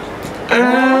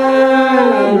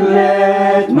 and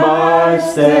let my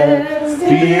steps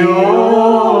be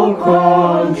on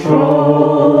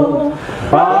control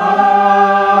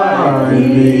by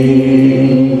thee.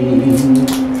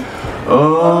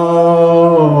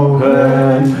 Open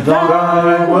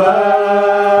thy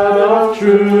word of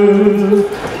truth,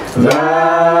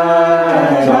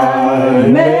 that I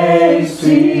may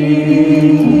see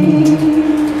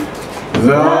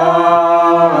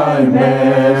thy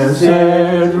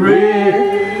message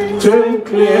written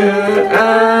clear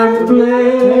and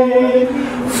plain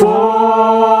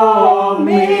for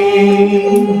me.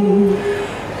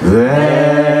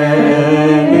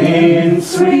 Then in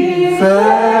sweet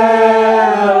fellowship,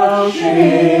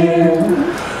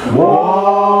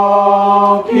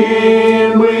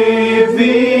 walking with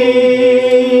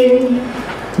thee,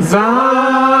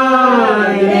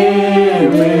 thine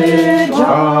image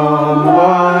on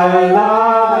my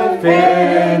life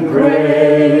engraved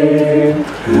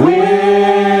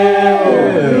will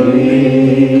be.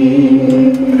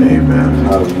 Amen.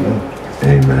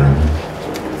 Amen.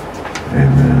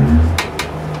 Amen.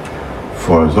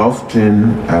 For as often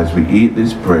as we eat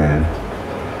this bread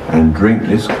and drink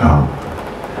this cup,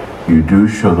 you do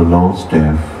show the Lord's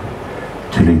death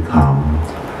till he come.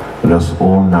 Let us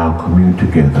all now commune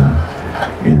together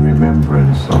in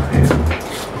remembrance of him.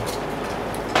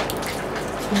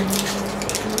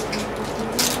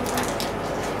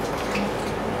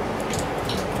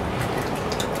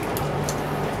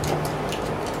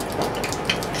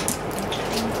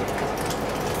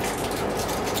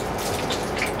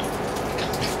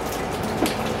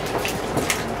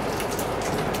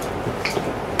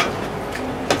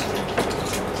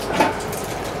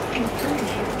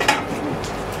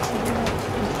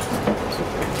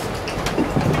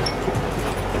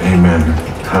 Amen.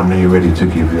 How many are ready to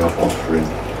give your offering?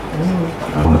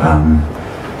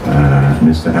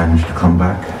 Mr. Ange to come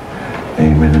back.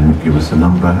 Amen. And give us a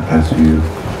number as you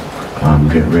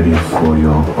get ready for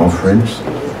your offerings.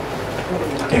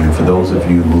 And for those of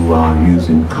you who are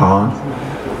using card,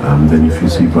 then if you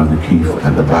see Brother Keith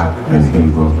at the back, then he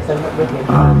will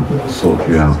sort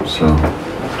you out. So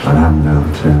I'll hand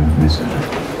over to Mr.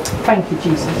 Thank you,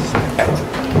 Jesus.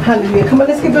 Hallelujah. Come on,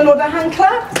 let's give the Lord a hand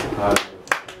clap.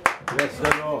 Bless the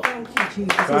Lord. Thank you,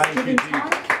 Jesus. It's Thank you, giving Jesus.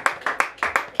 time.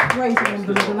 Praise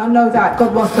the Lord. And I know that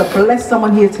God wants to bless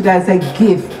someone here today as they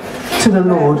give to the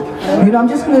Lord. You know, I'm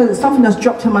just going to, something that's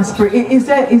dropped in my spirit. Is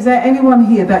there anyone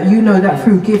here that you know that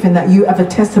through giving that you have a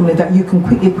testimony that you can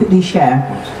quickly share?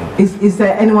 Is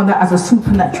there anyone that has a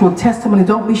supernatural testimony?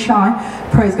 Don't be shy.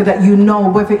 Praise God, that you know,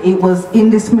 whether it was in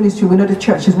this ministry, we know the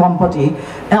church is one body,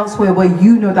 elsewhere where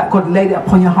you know that God laid it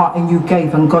upon your heart and you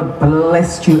gave and God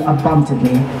blessed you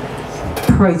abundantly.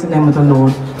 Praise the name of the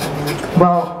Lord.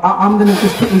 Well, I'm going to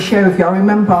just quickly share with you. I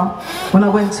remember when I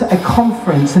went to a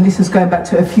conference, and this is going back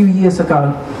to a few years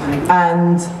ago,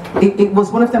 and it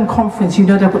was one of them conferences, you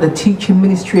know, they've got the teaching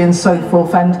ministry and so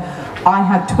forth, and I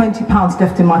had £20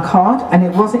 left in my card, and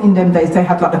it wasn't in them days, they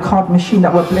had like the card machine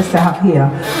that we're blessed to have here.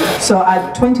 So I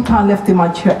had £20 left in my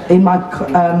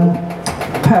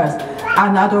purse,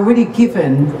 and I'd already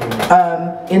given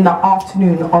in the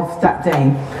afternoon of that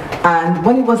day. And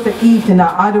when it was the evening,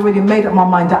 I'd already made up my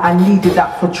mind that I needed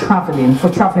that for traveling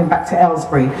back to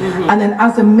Aylesbury. And then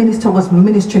as the minister was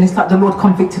ministering, it's like the Lord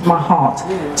convicted my heart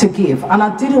to give. And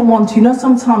I didn't want to, you know,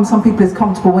 sometimes some people is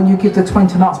comfortable when you give the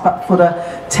 20 and ask back for the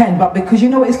 10, but because you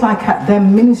know what it's like at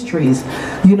them ministries,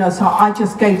 you know, so I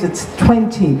just gave the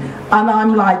 20, and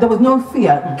I'm like, there was no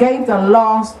fear, gave the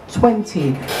last 20,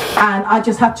 and I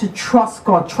just had to trust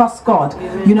God,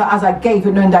 you know, as I gave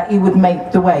it, knowing that He would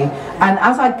make the way. And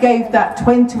as I gave that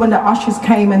 20, when the ushers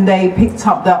came and they picked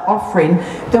up the offering,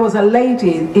 there was a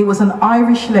lady, it was an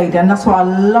Irish lady, and that's what I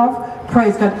love,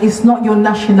 praise God, it's not your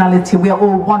nationality, we are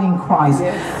all one in Christ.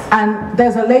 And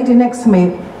there's a lady next to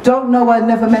me, don't know her,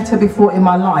 never met her before in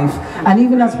my life, and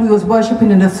even as we was worshipping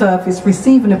in the service,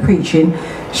 receiving the preaching,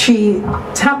 she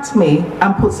tapped me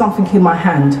and put something in my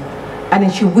hand. And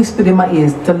then she whispered in my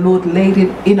ears, the Lord laid it,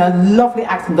 in a lovely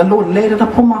accent, the Lord laid it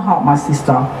upon my heart, my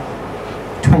sister,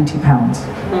 £20.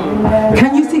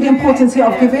 Can you see the importance here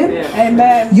of giving?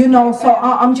 Amen. You know, so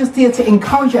I'm just here to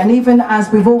encourage you, and even as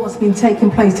we've all what's been taking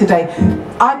place today,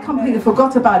 I completely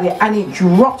forgot about it and it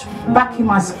dropped back in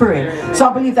my spirit. So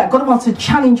I believe that God wants to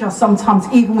challenge us sometimes,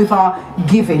 even with our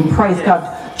giving, praise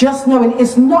God. Just knowing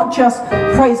it's not just,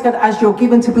 praise God, as you're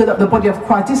given to build up the body of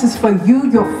Christ. This is for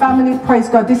you, your family, praise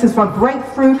God. This is for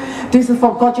breakthrough. This is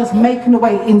for God just making a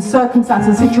way in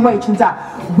circumstances and situations that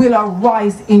will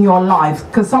arise in your life.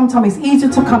 Because sometimes it's easier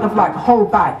to kind of like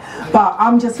hold back. But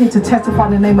I'm just here to testify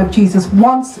in the name of Jesus.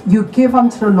 Once you give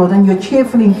unto the Lord and you're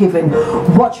cheerfully in giving,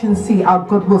 watch and see how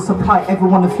God will supply every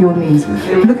one of your needs.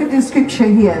 Look at this scripture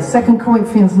here, 2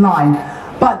 Corinthians 9.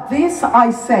 But this I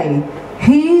say,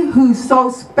 he who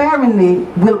sows sparingly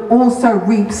will also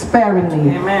reap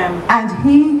sparingly. Amen. And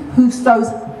he who sows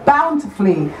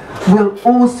bountifully will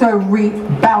also reap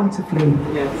bountifully.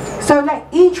 Yes. So let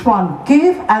each one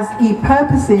give as he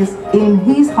purposes in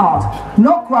his heart,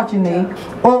 not grudgingly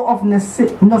or of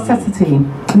necessity.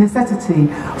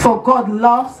 For God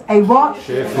loves a what?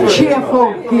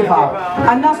 Cheerful giver.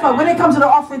 And that's why when it comes to the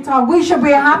offering time, we should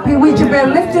be happy, we should be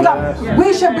lifted up,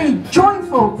 we should be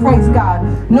joyful, praise God,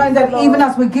 knowing that even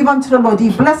as we give unto the Lord,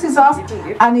 He blesses us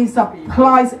and He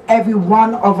supplies every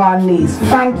one of our needs.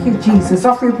 Thank you, Jesus.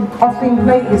 Offering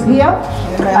plate is here,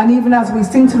 and even as we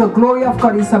sing to the glory of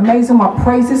God, it's amazing what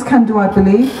praises can do, I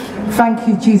believe. Thank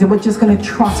you, Jesus. We're just going to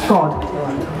trust God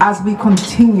as we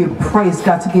continue, praise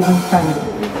God, to give Him thanks.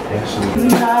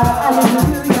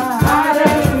 Hallelujah.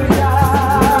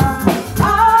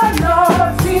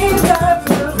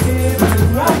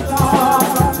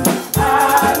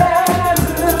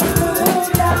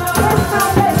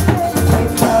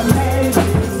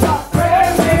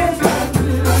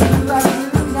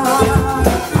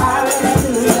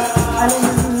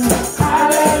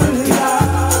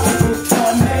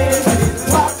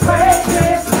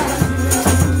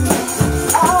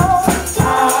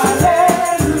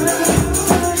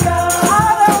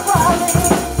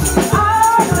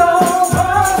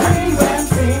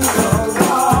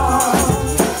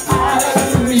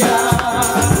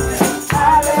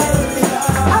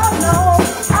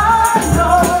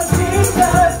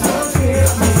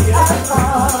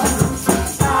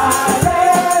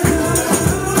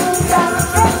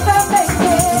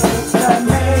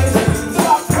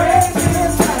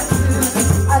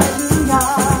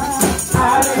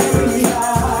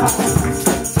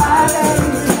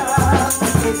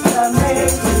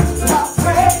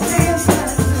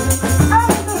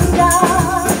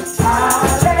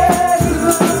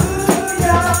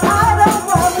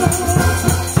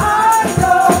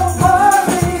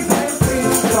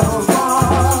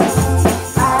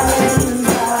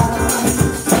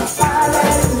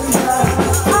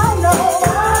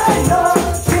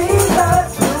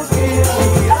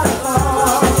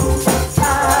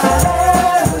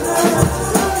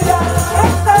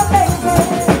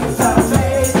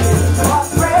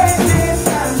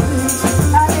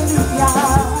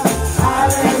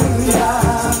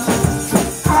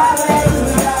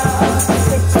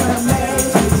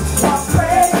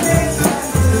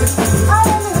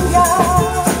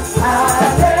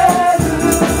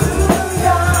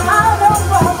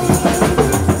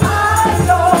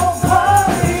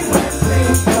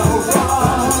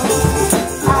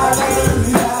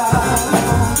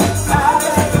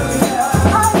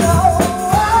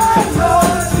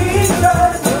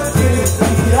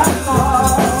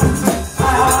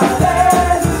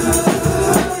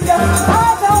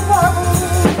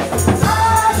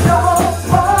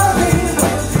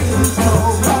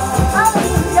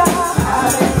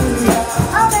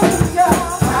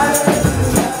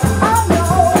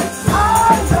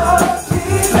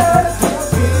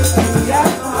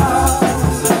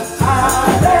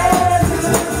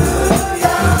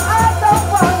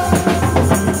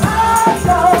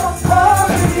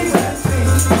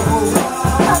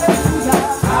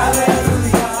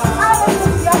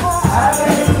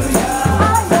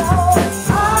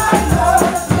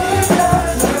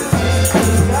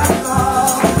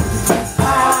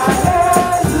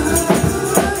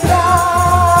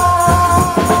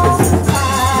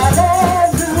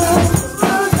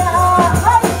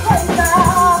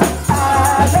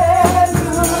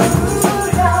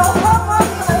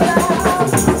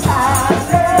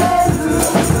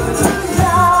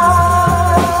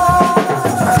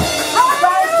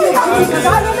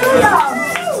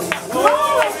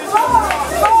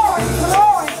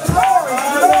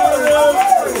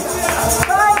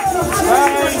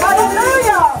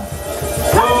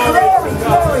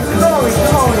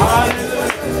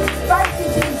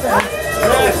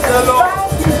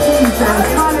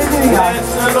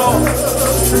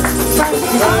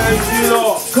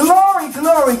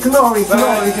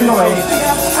 glory, glory.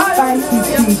 Thank you,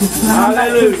 Jesus.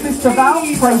 Hallelujah. Sister Val,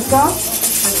 praise God.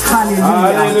 Hallelujah.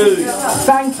 Hallelujah.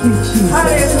 Thank you, Jesus.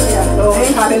 Hallelujah.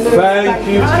 Hallelujah. Thank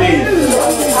you, Jesus.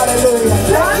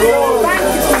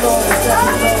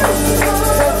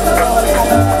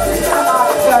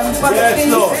 Yes,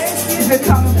 Lord. If you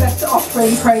come and bless the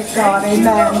offering, praise God.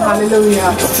 Amen.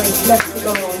 Hallelujah. Bless the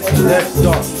Lord. Yes,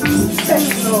 Lord. Bless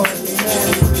the Lord.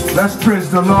 Let's praise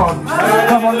the Lord.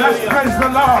 Come on, let's praise the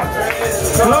Lord.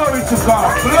 Glory to God.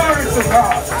 Glory to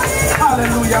God.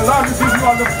 Hallelujah. Lord, we give you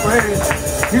all the praise.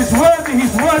 He's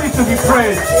worthy to be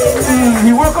praised.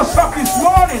 He woke us up this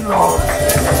morning, Lord.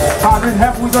 Father in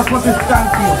heaven, we just want to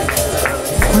thank you.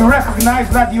 We recognize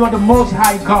that you are the most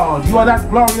high God. You are that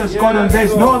glorious God, and there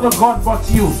is no other God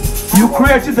but you. You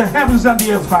created the heavens and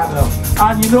the earth, Father.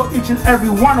 And you know each and every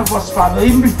one of us, Father.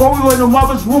 Even before we were in the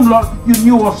mother's womb, Lord, you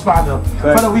knew us, Father.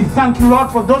 Father, we thank you, Lord,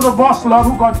 for those of us, Lord,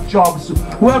 who got jobs,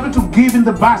 who are able to give in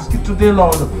the basket today,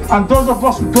 Lord. And those of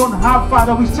us who don't have,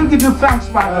 Father, we still give you thanks,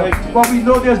 Father. But we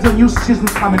know there's a new season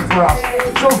coming for us.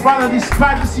 So, Father,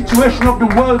 despite the situation of the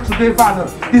world today,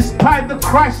 Father, despite the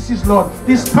crises, Lord,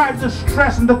 despite the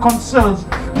stress and the concerns,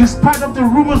 despite of the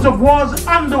rumors of wars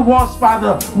and the wars,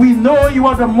 Father, we know you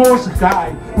are the most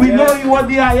high. We know you are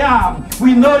the I am.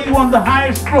 We know you on the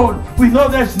highest throne. We know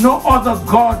there's no other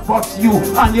God but you,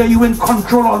 and you're you in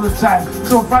control all the time.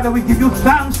 So, Father, we give you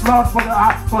thanks, Lord, for the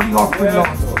offering, Lord.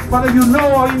 Father, you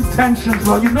know our intentions,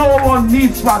 Lord. You know our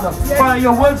needs, Father. Father,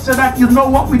 your word said that you know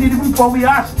what we need even before we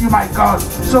ask you, my God.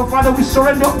 So, Father, we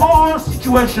surrender all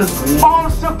situations, all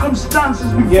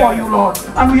circumstances before you, Lord.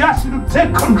 And we ask you to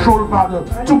take control, Father,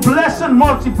 to bless and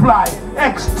multiply,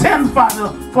 extend, Father,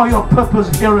 for your purpose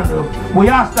here on earth. We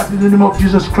ask that in the name of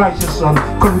Jesus Christ, your Son.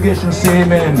 Congregation, say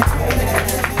amen.